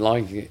didn't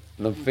like it,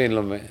 the feel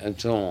of it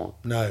at all.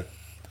 No.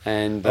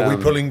 And are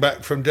we pulling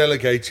back from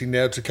delegating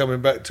now to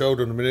coming back to,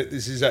 hold on a minute,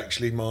 this is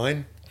actually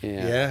mine?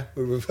 Yeah.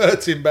 We're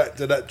reverting back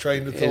to that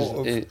train of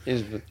thought.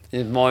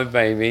 Is my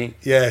baby.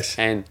 Yes.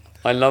 And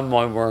I love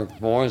my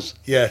workforce.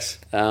 Yes.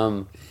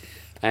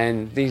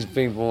 And these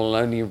people will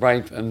only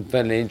rape and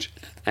pillage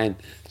and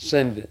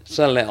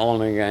sell it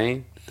on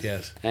again.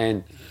 Yes.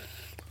 And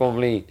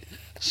probably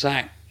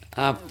sack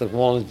half the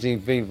quality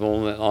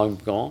people that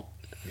I've got.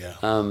 Yeah.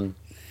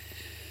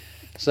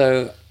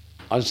 So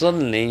I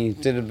suddenly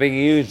did a big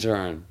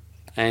U-turn,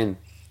 and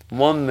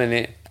 1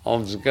 minute I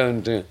was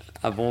going to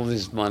have all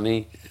this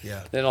money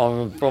that I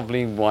would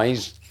probably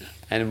waste,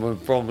 and it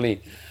would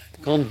probably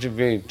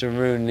contribute to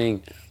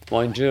ruining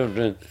my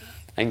children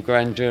and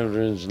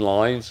grandchildren's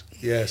lives.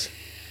 Yes.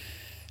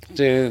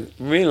 To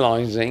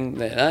realising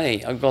that,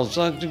 hey, I've got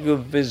such a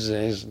good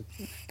business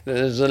that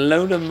there's a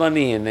load of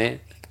money in it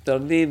that I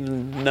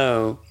didn't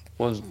know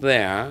was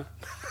there.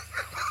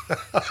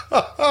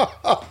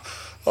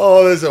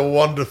 Oh, there's a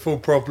wonderful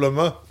problem,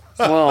 huh?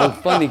 Well,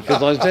 it's funny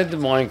because I said to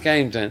my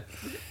accountant,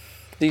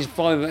 these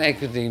private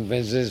equity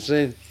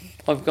businesses,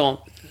 I've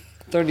got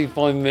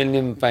 £35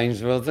 million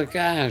worth of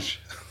cash.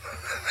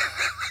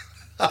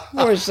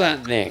 Where's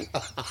that, Nick?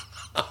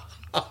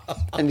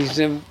 And he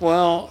said,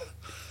 well,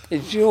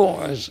 it's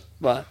yours,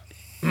 but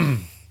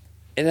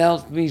it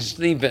helps me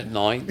sleep at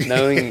night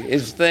knowing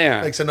it's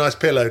there. Makes a nice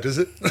pillow, does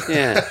it?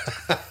 Yeah.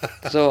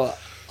 So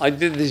I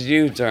did this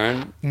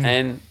U-turn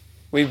and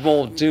we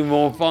bought 2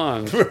 more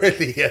farms.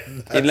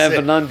 Brilliant.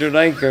 1,100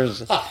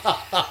 acres.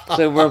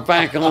 So we're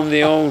back on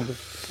the old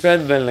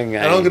treadmill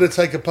again. And I'm going to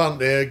take a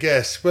punt here,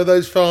 guess. Were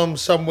those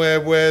farms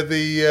somewhere where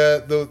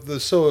the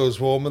soil's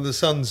warm and the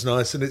sun's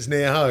nice and it's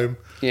near home?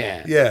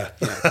 Yeah. Yeah.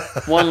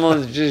 One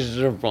on the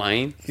Ginger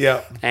Plain.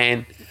 Yeah.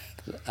 And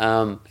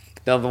the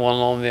other one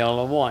on the Isle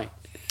of Wight.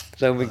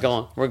 So we're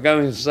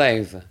going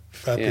south.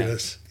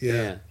 Fabulous.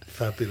 Yeah.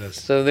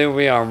 Fabulous. So there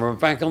we are. We're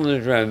back on the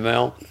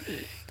treadmill.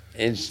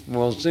 It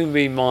will soon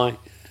be my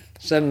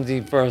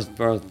 71st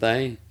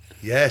birthday.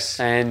 Yes.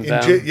 And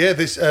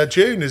this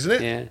June, isn't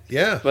it? Yeah.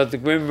 Yeah. But the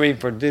Grim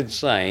Reaper did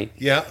say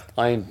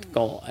I've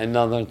got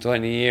another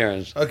 20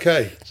 years.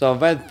 Okay. So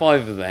I've had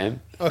 5 of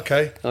them.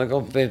 Okay. And I've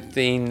got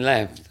 15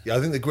 left. Yeah, I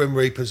think the Grim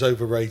Reaper's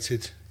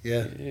overrated.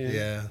 Yeah.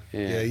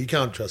 You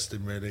can't trust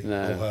him really.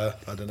 No. Or her.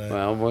 I don't know.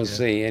 Well, we'll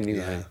see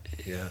anyway.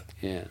 Yeah.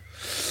 Yeah.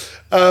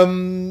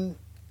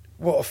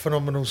 What a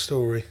phenomenal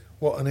story.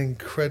 What an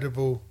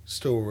incredible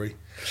story.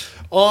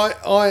 I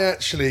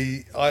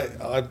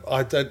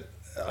don't,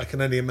 I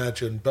can only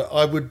imagine, but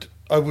I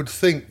would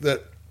think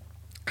that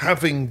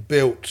having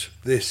built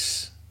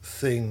this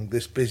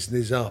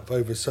business up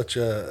over such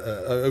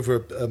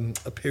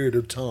a period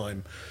of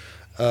time,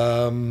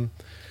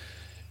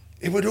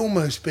 it would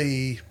almost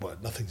be, well,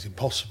 nothing's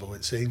impossible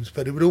it seems,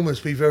 but it would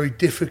almost be very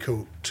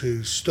difficult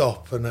to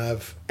stop and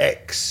have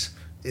X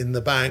in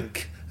the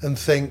bank and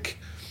think,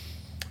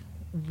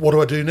 what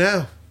do I do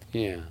now?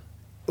 Yeah.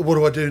 What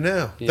do I do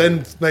now? Yeah.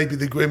 Then maybe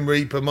the Grim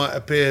Reaper might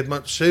appear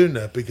much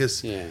sooner,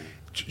 because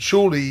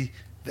surely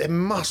this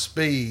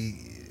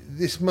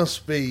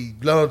must be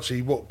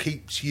largely what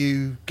keeps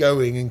you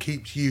going and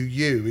keeps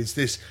you, is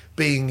this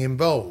being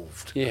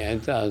involved. Yeah,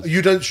 it does.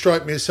 You don't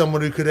strike me as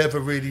someone who could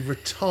ever really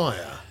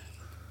retire.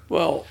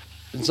 Well,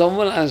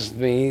 someone asked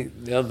me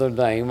the other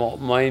day what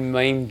my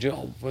main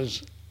job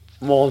was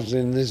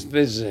in this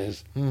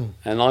business,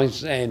 and I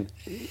said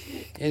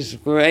it's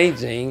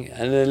creating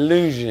an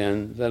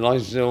illusion that I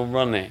still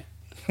run it.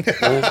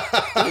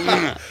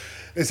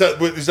 Is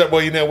that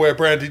why you now wear a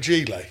branded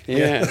gilet?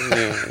 Yeah.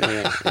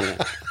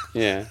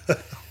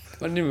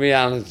 But in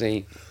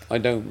reality, I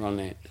don't run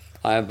it.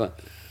 I have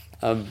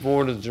a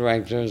board of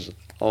directors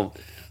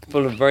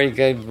full of very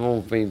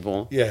capable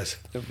people. Yes.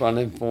 That run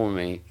it for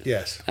me.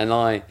 Yes. And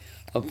I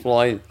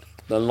apply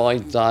the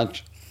light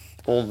touch,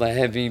 all the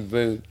heavy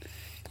boot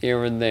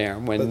here and there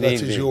when needed. But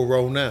that is your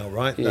role now,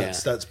 right? Yeah.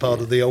 That's part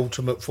of the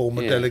ultimate form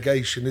of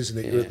delegation, isn't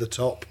it? You're at the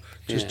top,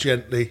 just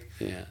gently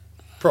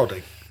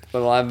prodding.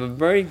 But I have a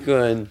very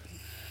good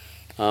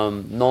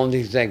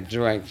non-exec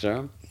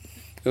director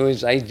who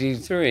is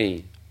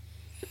 83,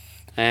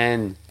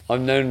 and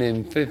I've known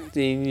him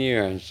 15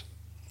 years.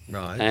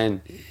 Right.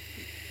 And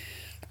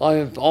I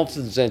have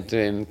often said to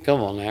him,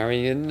 come on,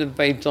 Harry, isn't it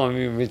about time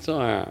you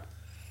retire?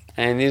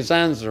 And his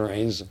answer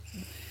is,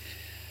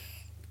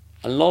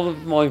 a lot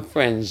of my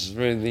friends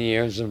through the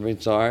years have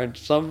retired.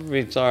 Some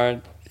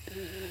retired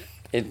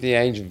at the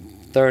age of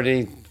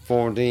 30,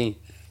 40,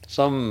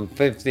 some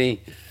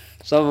 50,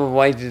 some have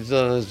waited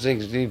till they're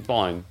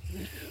 65.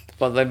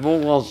 But they've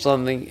all got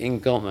something in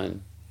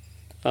common.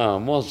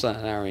 What's that,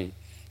 Harry?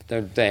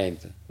 They're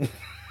dead.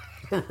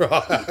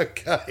 Right,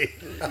 okay.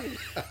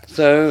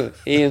 So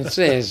he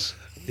insists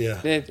Yeah.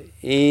 that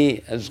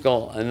he has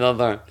got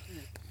another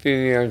few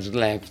years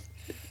left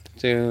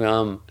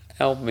to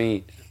help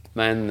me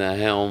man the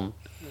helm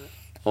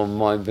of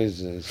my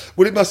business.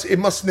 Well, it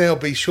must now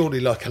be surely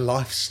like a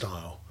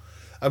lifestyle.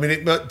 I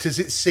mean, does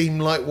it seem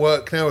like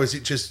work now, or is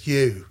it just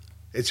you?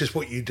 It's just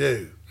what you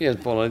do. Yeah,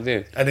 that's what I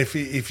do. And if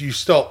you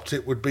stopped,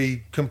 it would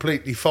be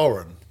completely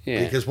foreign.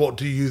 Yeah. Because what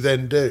do you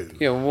then do?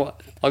 Yeah,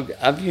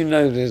 have you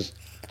noticed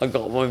I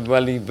got my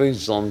welly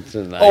boots on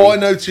today? Oh, I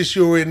noticed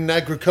you're in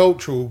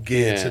agricultural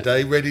gear Yeah.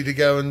 today, ready to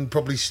go and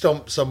probably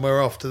stomp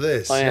somewhere after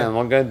this. I am.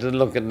 I'm going to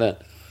look at the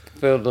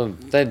field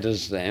of tender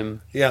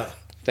stem Yeah.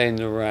 down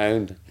the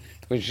road,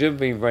 which should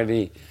be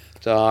ready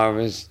to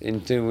harvest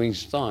in 2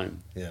 weeks'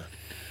 time. Yeah.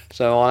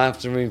 So I have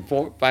to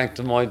report back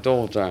to my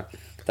daughter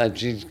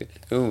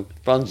who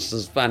runs the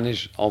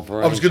Spanish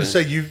operation. I was going to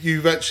say,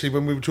 you've actually,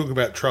 when we were talking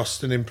about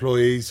trust and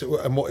employees,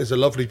 and what is a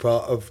lovely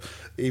part of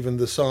even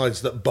the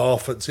size that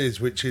Barfoot's is,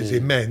 which is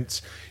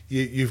immense,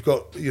 you've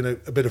got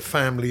a bit of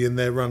family in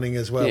there running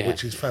as well,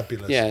 which is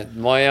fabulous. Yeah,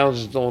 my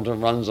eldest daughter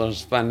runs our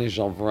Spanish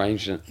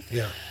operation.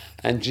 Yeah.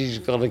 And she's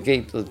got to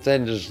keep the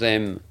tender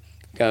stem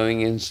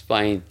going in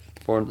Spain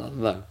for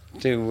another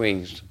 2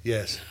 weeks.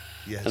 Yes.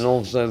 Yes. And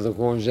also the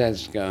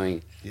courgettes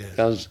going. Yes.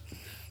 Because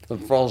the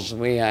frost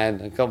we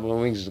had a couple of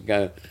weeks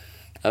ago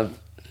have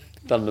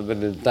done a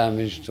bit of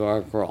damage to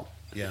our crop.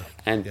 Yeah.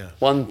 And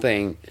one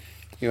thing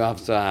you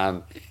have to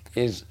have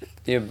is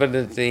the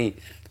ability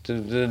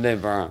to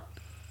deliver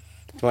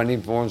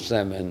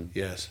 24/7.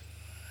 Yes.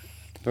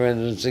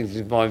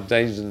 365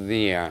 days of the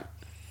year.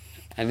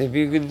 And if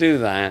you can do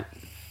that,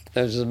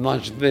 there's as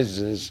much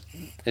business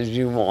as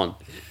you want.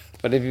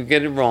 But if you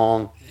get it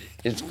wrong,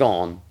 it's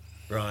gone.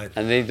 Right.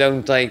 And they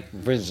don't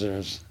take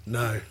prisoners.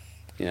 No.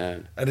 Yeah.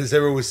 And is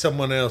there always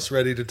someone else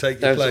ready to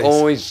take your place? There's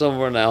always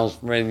someone else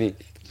ready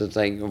to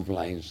take your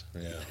place.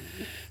 Yeah.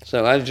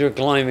 So as you're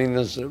climbing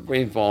the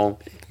slippery fall,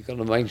 you've got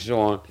to make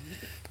sure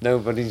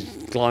nobody's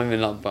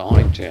climbing up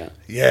behind you.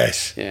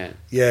 Yes. Yeah.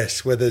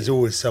 Yes, where there's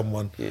always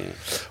someone. Yeah.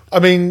 I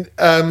mean,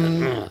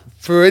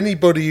 for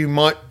anybody who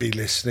might be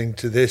listening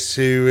to this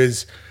who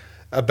is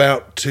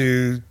about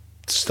to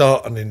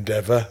start an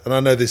endeavour, and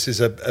I know this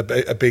is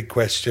a big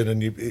question,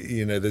 and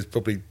you know there's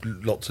probably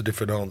lots of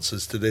different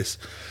answers to this,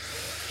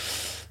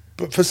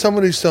 but for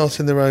someone who's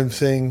starting their own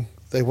thing,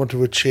 they want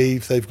to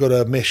achieve, they've got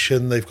a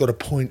mission, they've got a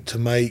point to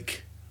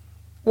make,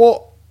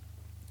 what,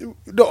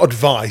 not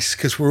advice,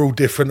 because we're all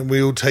different and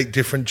we all take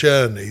different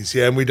journeys,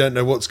 and we don't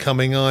know what's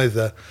coming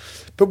either,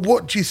 but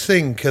what do you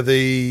think are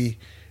the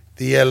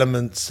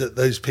elements that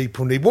those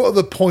people need? What are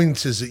the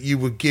pointers that you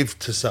would give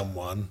to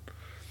someone,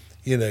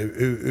 you know,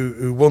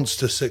 who wants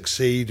to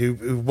succeed,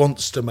 who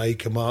wants to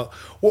make a mark?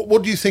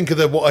 What do you think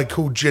are what I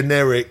call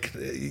generic,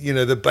 you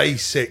know, the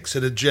basics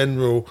at a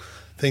general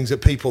things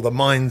that people, the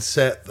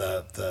mindset,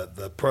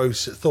 the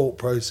process, thought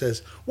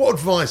process. What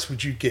advice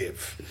would you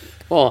give?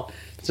 Well,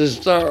 to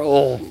start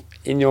off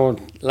in your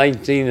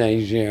late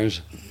teenage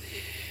years,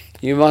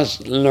 you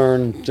must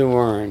learn to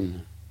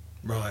earn.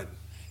 Right.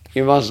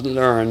 You must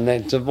learn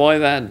that to buy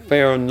that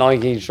pair of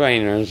Nike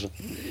trainers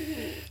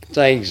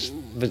takes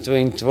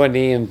between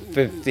 20 and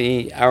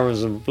 50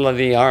 hours of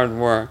bloody hard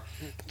work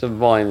to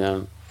buy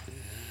them.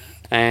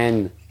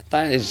 And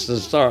that is the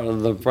start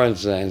of the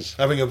process.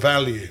 Having a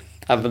value.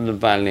 Having the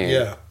value.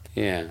 Yeah.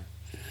 Yeah.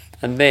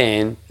 And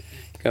then,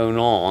 going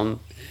on,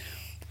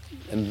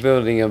 and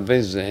building a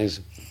business,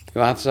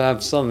 you have to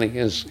have something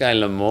that's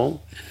scalable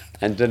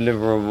and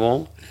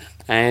deliverable,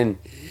 and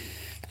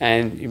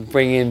you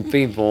bring in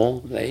people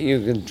that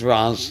you can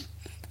trust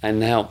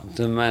and help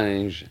to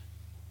manage.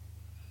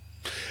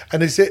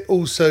 And is it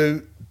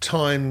also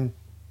time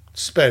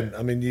spent?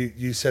 I mean,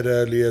 you said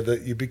earlier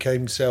that you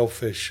became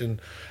selfish, and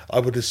I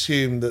would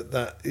assume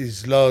that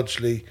is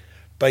largely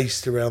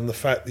based around the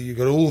fact that you've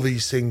got all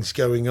these things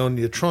going on.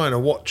 You're trying to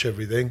watch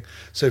everything.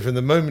 So from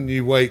the moment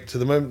you wake to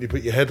the moment you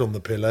put your head on the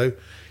pillow,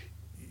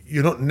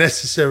 you're not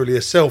necessarily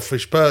a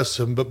selfish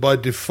person, but by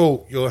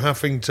default you're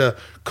having to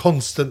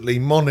constantly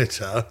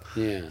monitor,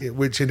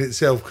 which in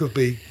itself could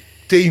be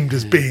deemed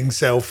as being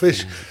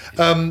selfish.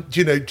 Do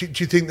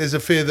you think there's a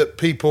fear that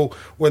people,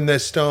 when they're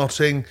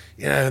starting,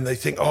 and they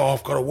think, oh,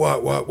 I've got to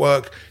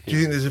work, do you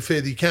think there's a fear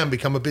that you can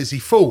become a busy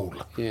fool?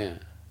 Yeah.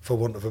 For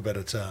want of a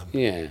better term.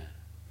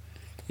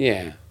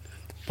 Yeah.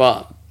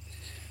 But,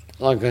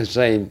 like I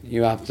say,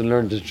 you have to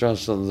learn to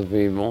trust other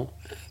people,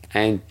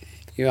 and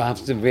you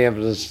have to be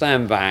able to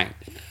stand back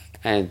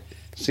and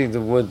see the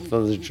wood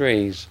for the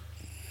trees.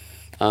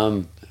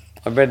 I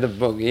read a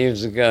book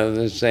years ago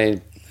that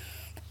said,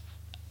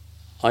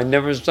 I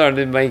never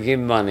started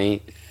making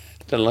money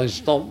till I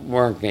stopped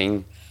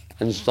working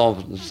and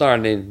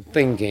started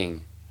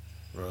thinking.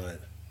 Right.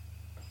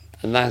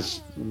 And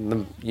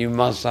you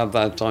must have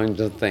that time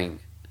to think.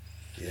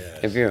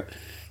 Yes.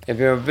 If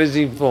you're a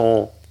busy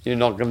fool, you're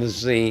not going to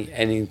see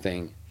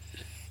anything.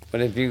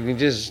 But if you can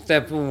just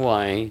step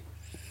away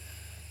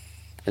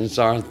and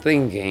start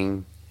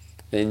thinking,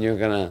 then you're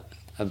going to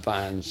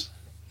advance.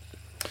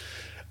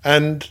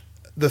 And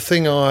the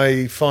thing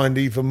I find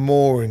even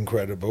more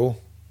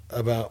incredible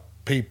about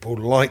people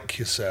like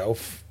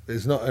yourself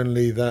is not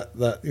only that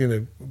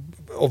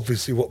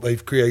obviously what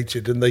they've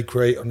created and they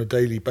create on a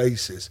daily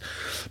basis,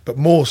 but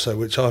more so,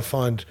 which I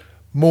find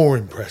more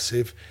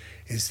impressive,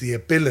 is the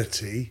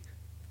ability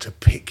to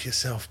pick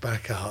yourself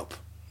back up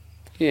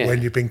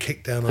when you've been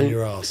kicked down on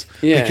your ass.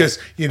 Because,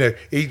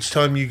 each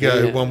time you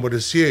go, one would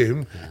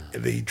assume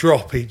the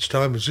drop each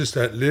time was just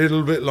that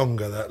little bit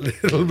longer, that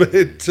little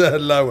bit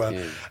lower.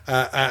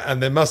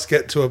 And there must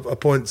get to a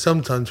point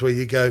sometimes where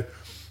you go,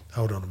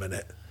 hold on a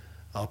minute,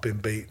 I've been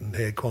beaten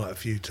here quite a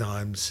few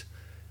times.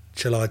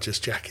 Shall I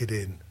just jack it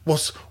in?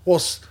 What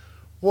was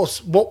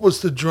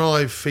the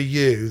drive for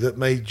you that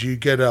made you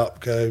get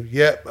up, go,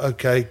 yep,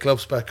 okay,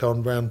 gloves back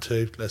on, round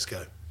 2, let's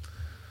go?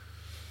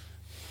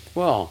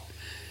 Well,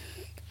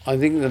 I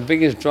think the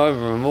biggest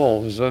driver of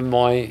all was when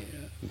my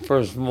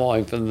first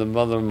wife and the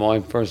mother of my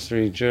first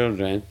 3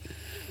 children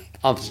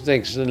up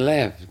sticks and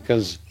left,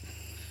 because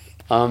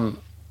I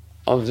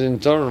was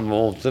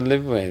intolerable to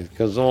live with,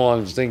 because all I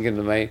was thinking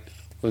about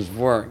was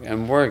work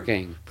and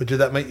working. But did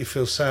that make you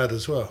feel sad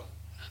as well?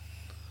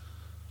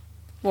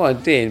 Well,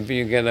 it did, but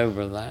you get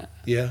over that.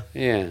 Yeah?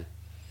 Yeah.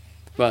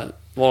 But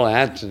what I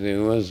had to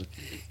do was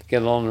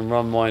get on and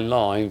run my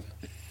life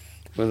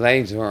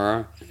without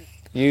her,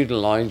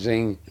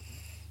 utilising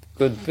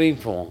good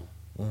people.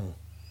 Mm.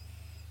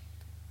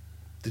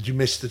 Did you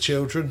miss the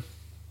children?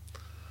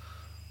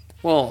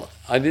 Well,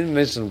 I didn't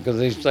miss them because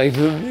they stayed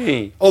with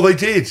me. Oh, they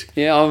did?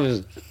 Yeah, I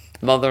was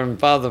mother and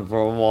father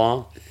for a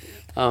while.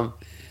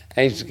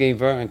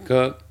 Housekeeper and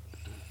cook.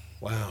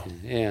 Wow.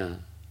 Yeah.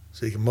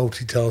 So you can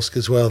multitask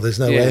as well. There's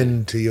no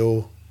end to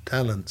your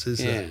talents, is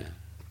there?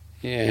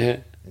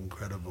 Yeah.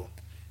 Incredible.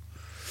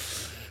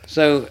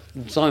 So,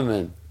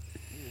 Simon,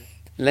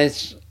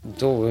 let's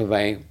talk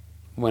about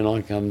when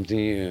I come to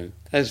you.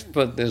 Let's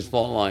put the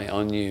spotlight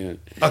on you.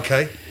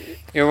 Okay.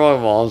 Here I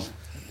was,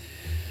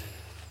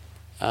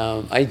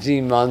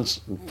 18 months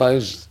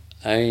post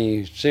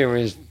a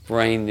serious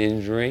brain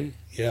injury.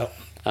 Yeah.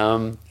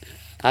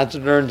 Had to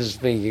learn to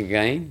speak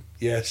again.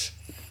 Yes.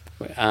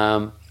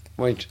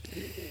 Which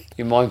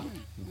you might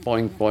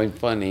find quite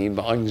funny,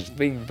 but I can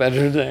speak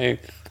better now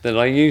than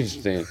I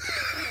used to.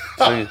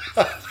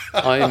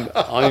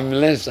 I'm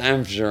less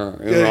Hampshire.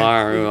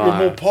 You're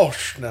more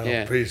posh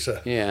now, Peter.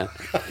 Yeah.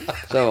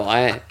 So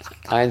I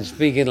had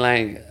speech and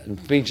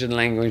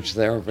language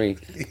therapy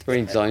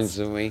 3 times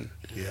a week.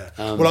 Yeah.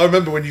 Well, I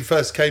remember when you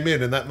first came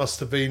in, and that must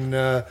have been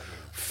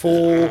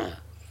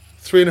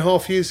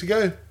 3.5 years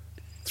ago.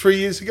 3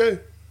 years ago.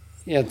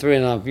 Yeah,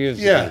 3.5 years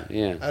ago.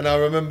 Yeah. And I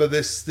remember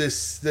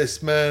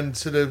this man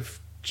sort of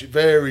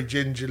very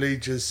gingerly,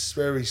 just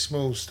very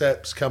small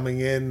steps coming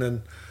in,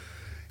 and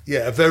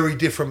a very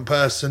different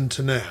person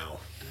to now.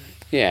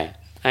 Yeah,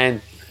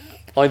 and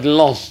I'd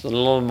lost a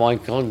lot of my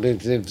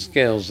cognitive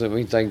skills that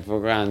we take for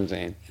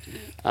granted.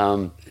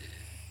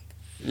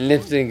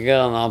 Lifting a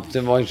gun up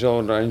to my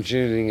shoulder and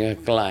shooting a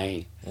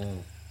clay.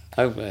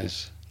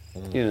 Hopeless,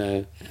 you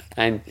know.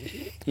 And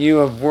you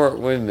have worked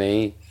with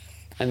me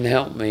and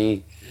helped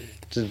me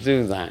to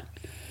do that.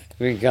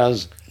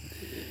 Because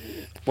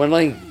when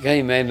I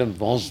came out of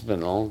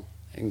hospital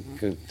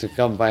to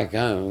come back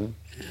home,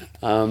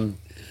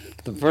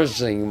 the first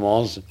thing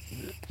was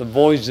the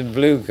boys in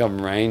blue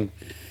come round,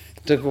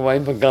 took away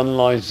my gun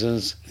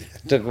license,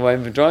 took away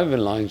my driving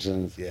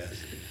license. Yes.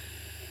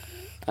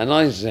 And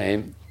I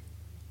said,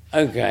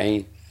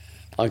 okay,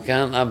 I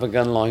can't have a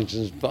gun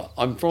license, but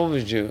I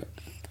promise you,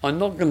 I'm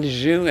not going to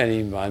shoot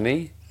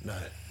anybody. No.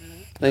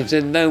 They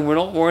said, no, we're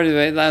not worried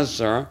about that,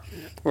 sir.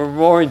 We're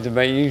worried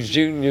about you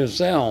shooting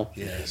yourself.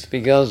 Yes.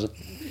 Because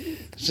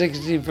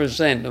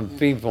 60% of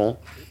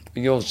people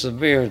with your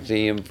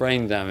severity and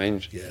brain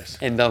damage Yes.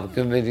 end up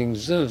committing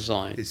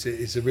suicide.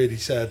 It's a really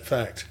sad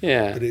fact.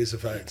 Yeah. But it is a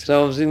fact.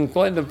 So I was in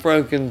quite a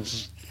broken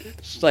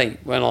state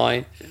when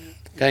I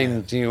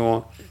came to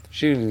your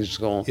shooting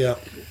school. Yeah.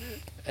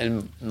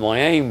 And my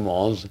aim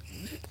was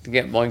to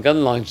get my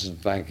gun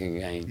license back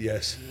again.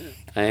 Yes.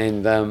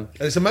 And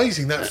it's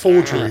amazing, that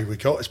forgery we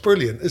got. It's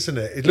brilliant, isn't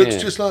it? It looks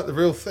just like the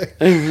real thing.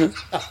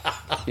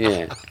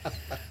 yeah.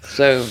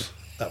 So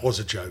That was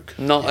a joke.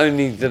 not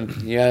only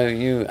did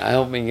you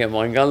help me get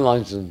my gun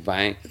license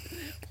back,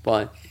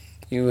 but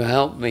you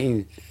helped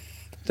me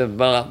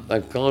develop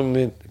the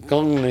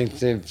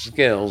cognitive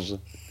skills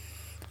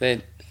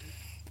that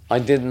I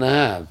didn't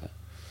have.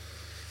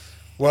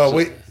 Well,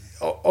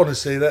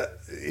 honestly, that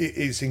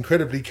is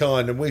incredibly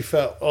kind, and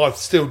I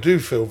still do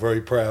feel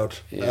very proud,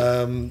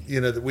 Yeah.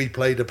 that we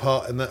played a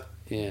part in that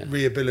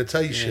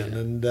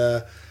rehabilitation.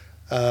 Yeah.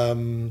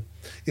 And,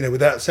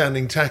 without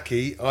sounding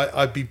tacky,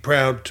 I'd be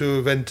proud to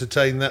have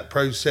entertained that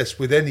process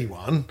with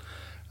anyone,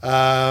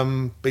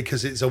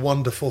 because it's a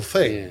wonderful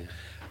thing.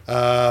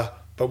 Yeah.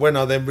 But when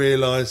I then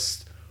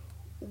realised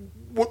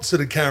what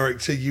sort of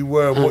character you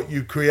were, what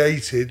you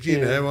created,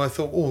 I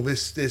thought, oh,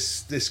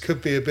 this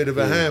could be a bit of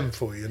a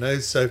handful,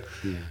 So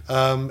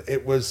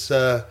it was,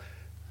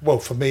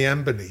 for me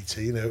and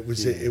Benita, it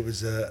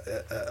was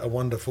a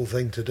wonderful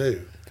thing to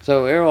do.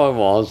 So here I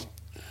was.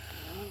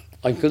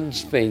 I couldn't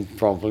speak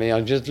properly.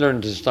 I just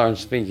learned to start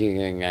speaking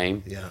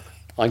again. Yeah.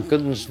 I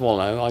couldn't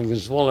swallow. I can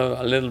swallow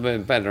a little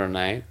bit better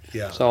now.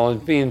 Yeah. So I was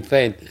being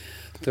fed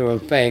through a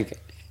peg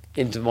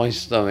into my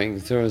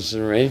stomach through a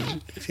syringe,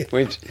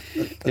 which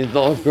is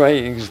not a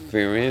great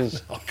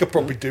experience. I could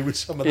probably do with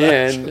some of that.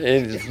 Yeah, and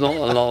it's not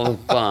a lot of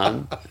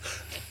fun.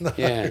 No.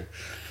 Yeah.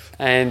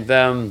 And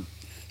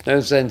no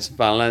sense of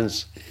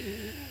balance.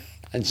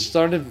 And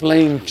started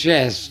playing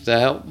chess to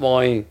help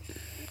my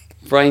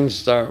brain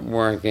start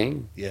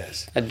working.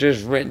 Yes. I'd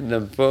just written a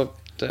book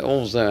to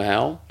also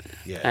help.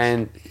 Yes.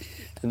 And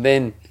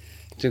then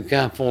to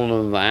cap all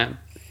of that,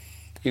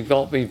 you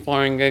got me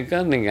firing a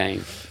gun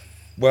again.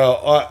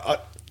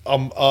 Well,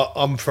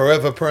 I'm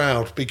forever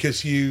proud,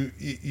 because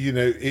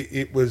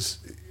it was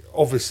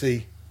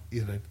obviously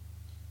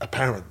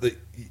apparent that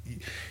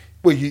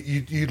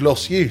you'd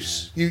lost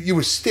use. You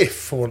were stiff,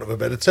 for want of a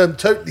better term,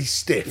 totally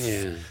stiff.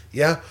 Yeah.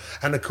 Yeah,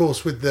 and of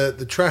course with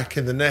the track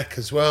in the neck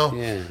as well.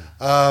 Yeah.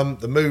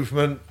 The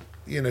movement,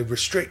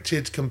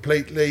 restricted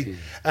completely,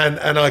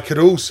 and I could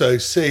also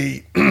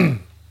see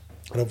and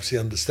obviously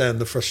understand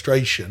the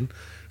frustration,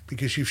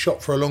 because you've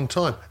shot for a long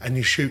time and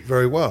you shoot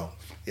very well.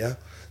 Yeah.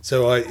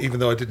 So even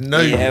though I didn't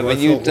know you, but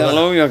you tell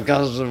all your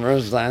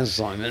customers that,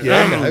 Simon.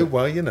 Yeah, no,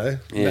 well,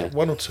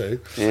 one or two.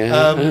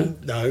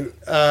 Yeah.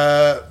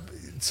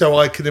 So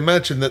I can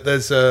imagine that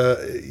there's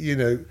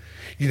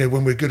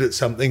when we're good at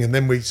something and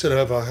then we sort of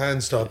have our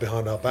hands tied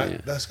behind our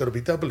back, that's got to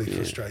be doubly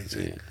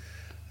frustrating.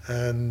 Yeah.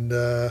 And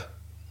I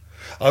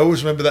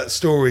always remember that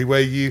story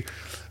where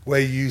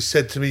you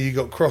said to me you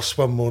got cross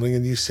one morning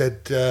and you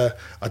said,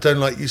 I don't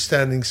like you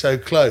standing so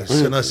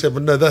close. And I said,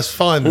 well, no, that's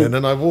fine then.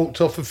 And I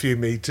walked off a few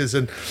metres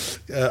and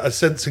I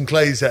sent some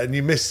clays out and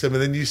you missed them.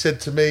 And then you said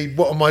to me,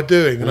 what am I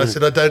doing? And I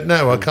said, I don't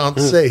know, I can't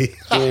see.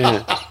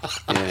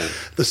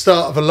 The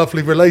start of a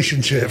lovely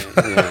relationship.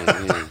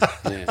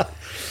 Yeah.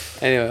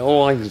 Anyway,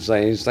 all I can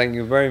say is thank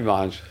you very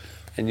much,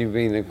 and you've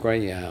been a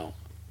great help.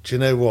 Do you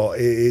know what?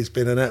 It's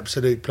been an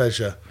absolute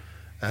pleasure.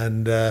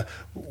 And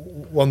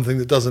one thing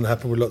that doesn't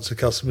happen with lots of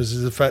customers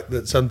is the fact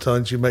that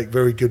sometimes you make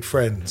very good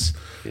friends.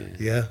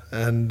 Yeah.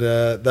 And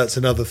that's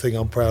another thing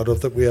I'm proud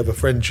of, that we have a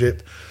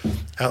friendship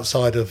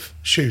outside of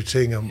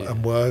shooting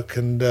and work,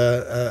 and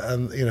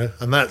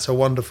that's a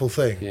wonderful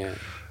thing. Yeah.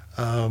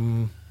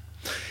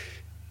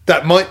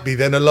 That might be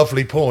then a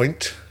lovely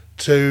point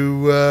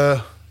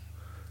to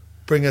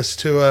bring us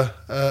to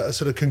a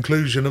sort of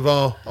conclusion of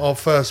our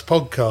first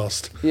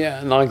podcast.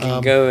 Yeah, and I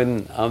can go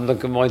and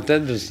look at my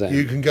dentist then.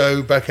 You can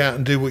go back out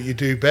and do what you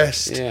do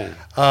best. Yeah.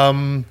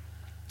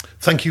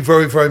 Thank you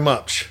very, very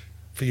much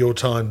for your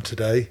time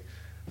today,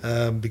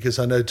 because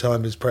I know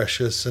time is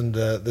precious, and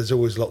there's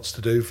always lots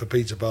to do for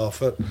Peter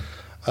Barfoot.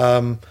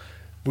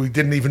 We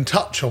didn't even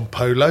touch on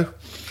polo,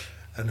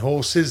 and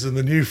horses and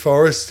the New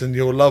Forest and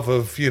your love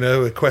of,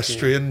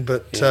 equestrian,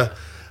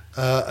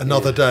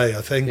 another day,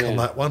 I think, on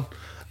that one.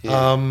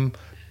 Yeah.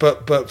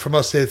 But from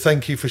us here,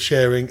 thank you for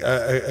sharing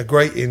a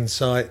great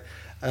insight.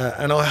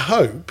 And I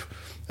hope,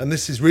 and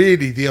this is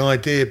really the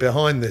idea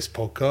behind this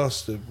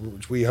podcast,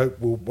 which we hope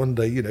will one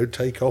day,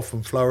 take off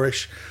and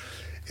flourish,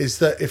 is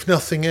that if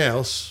nothing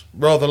else,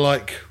 rather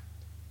like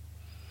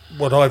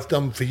what I've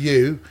done for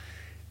you,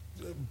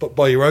 but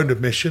by your own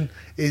admission,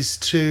 is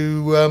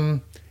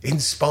to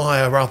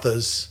inspire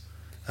others.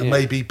 And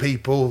maybe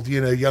people,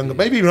 younger,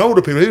 maybe even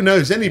older people, who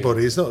knows,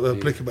 anybody, it's not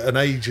applicable, an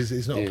age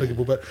is not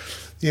applicable, but,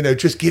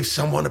 just give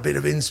someone a bit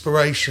of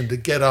inspiration to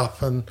get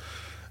up and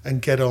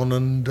get on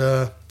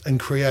and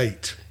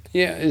create.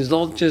 Yeah, it's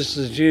not just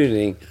the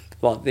shooting,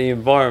 but the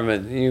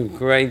environment that you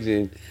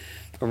created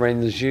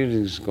around the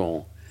shooting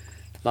school.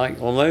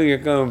 Like, although you're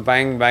going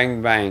bang,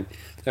 bang, bang,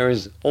 there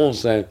is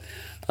also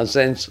a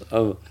sense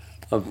of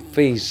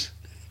peace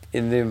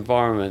in the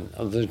environment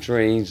of the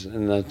trees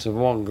and the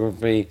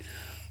topography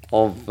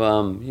of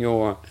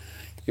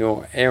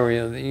your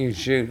area that you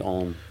shoot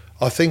on.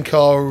 I think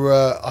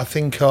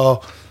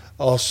our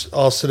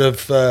sort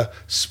of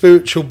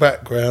spiritual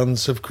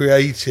backgrounds have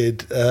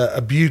created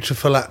a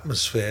beautiful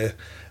atmosphere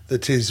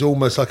that is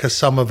almost like a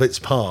sum of its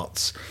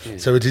parts. Yeah.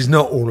 So it is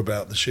not all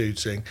about the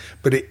shooting,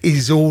 but it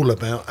is all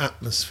about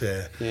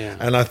atmosphere. Yeah.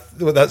 And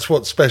that's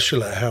what's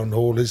special at Hound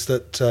Hall, is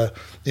that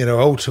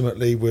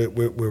ultimately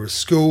we're a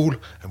school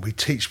and we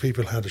teach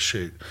people how to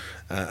shoot,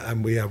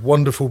 and we have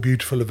wonderful,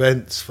 beautiful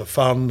events for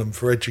fun and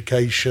for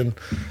education.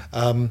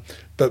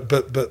 But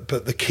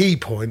the key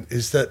point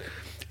is that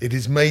it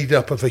is made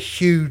up of a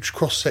huge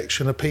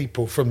cross-section of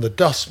people, from the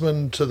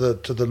dustman to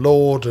the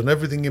Lord and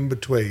everything in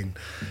between.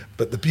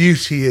 But the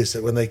beauty is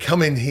that when they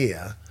come in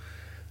here,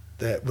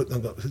 they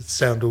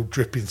sound all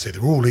drippy and say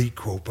they're all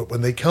equal, but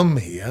when they come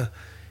here,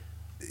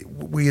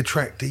 we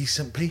attract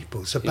decent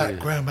people. So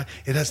background,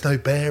 it has no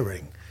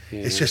bearing.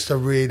 Yeah. It's just a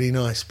really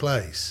nice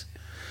place.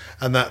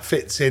 And that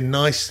fits in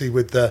nicely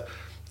with the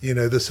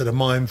sort of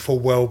mindful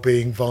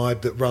well-being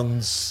vibe that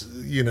runs,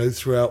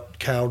 throughout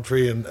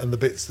Cowdrey and the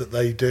bits that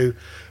they do.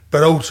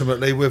 But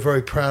ultimately, we're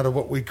very proud of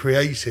what we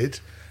created.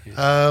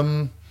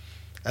 Yeah.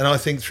 And I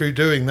think through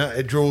doing that,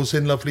 it draws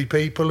in lovely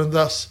people, and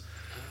thus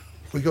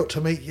we got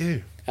to meet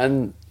you.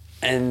 And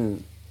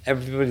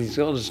everybody's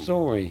got a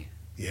story.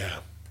 Yeah.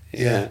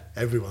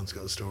 Everyone's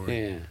got a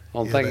story. Yeah.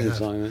 Well, thank you,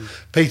 Simon.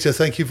 Peter,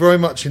 thank you very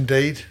much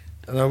indeed.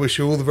 And I wish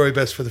you all the very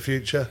best for the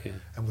future. Yeah.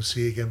 And we'll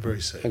see you again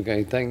very soon.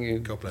 Okay, thank you.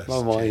 God bless.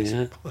 Bye-bye.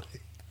 Yeah. Bye.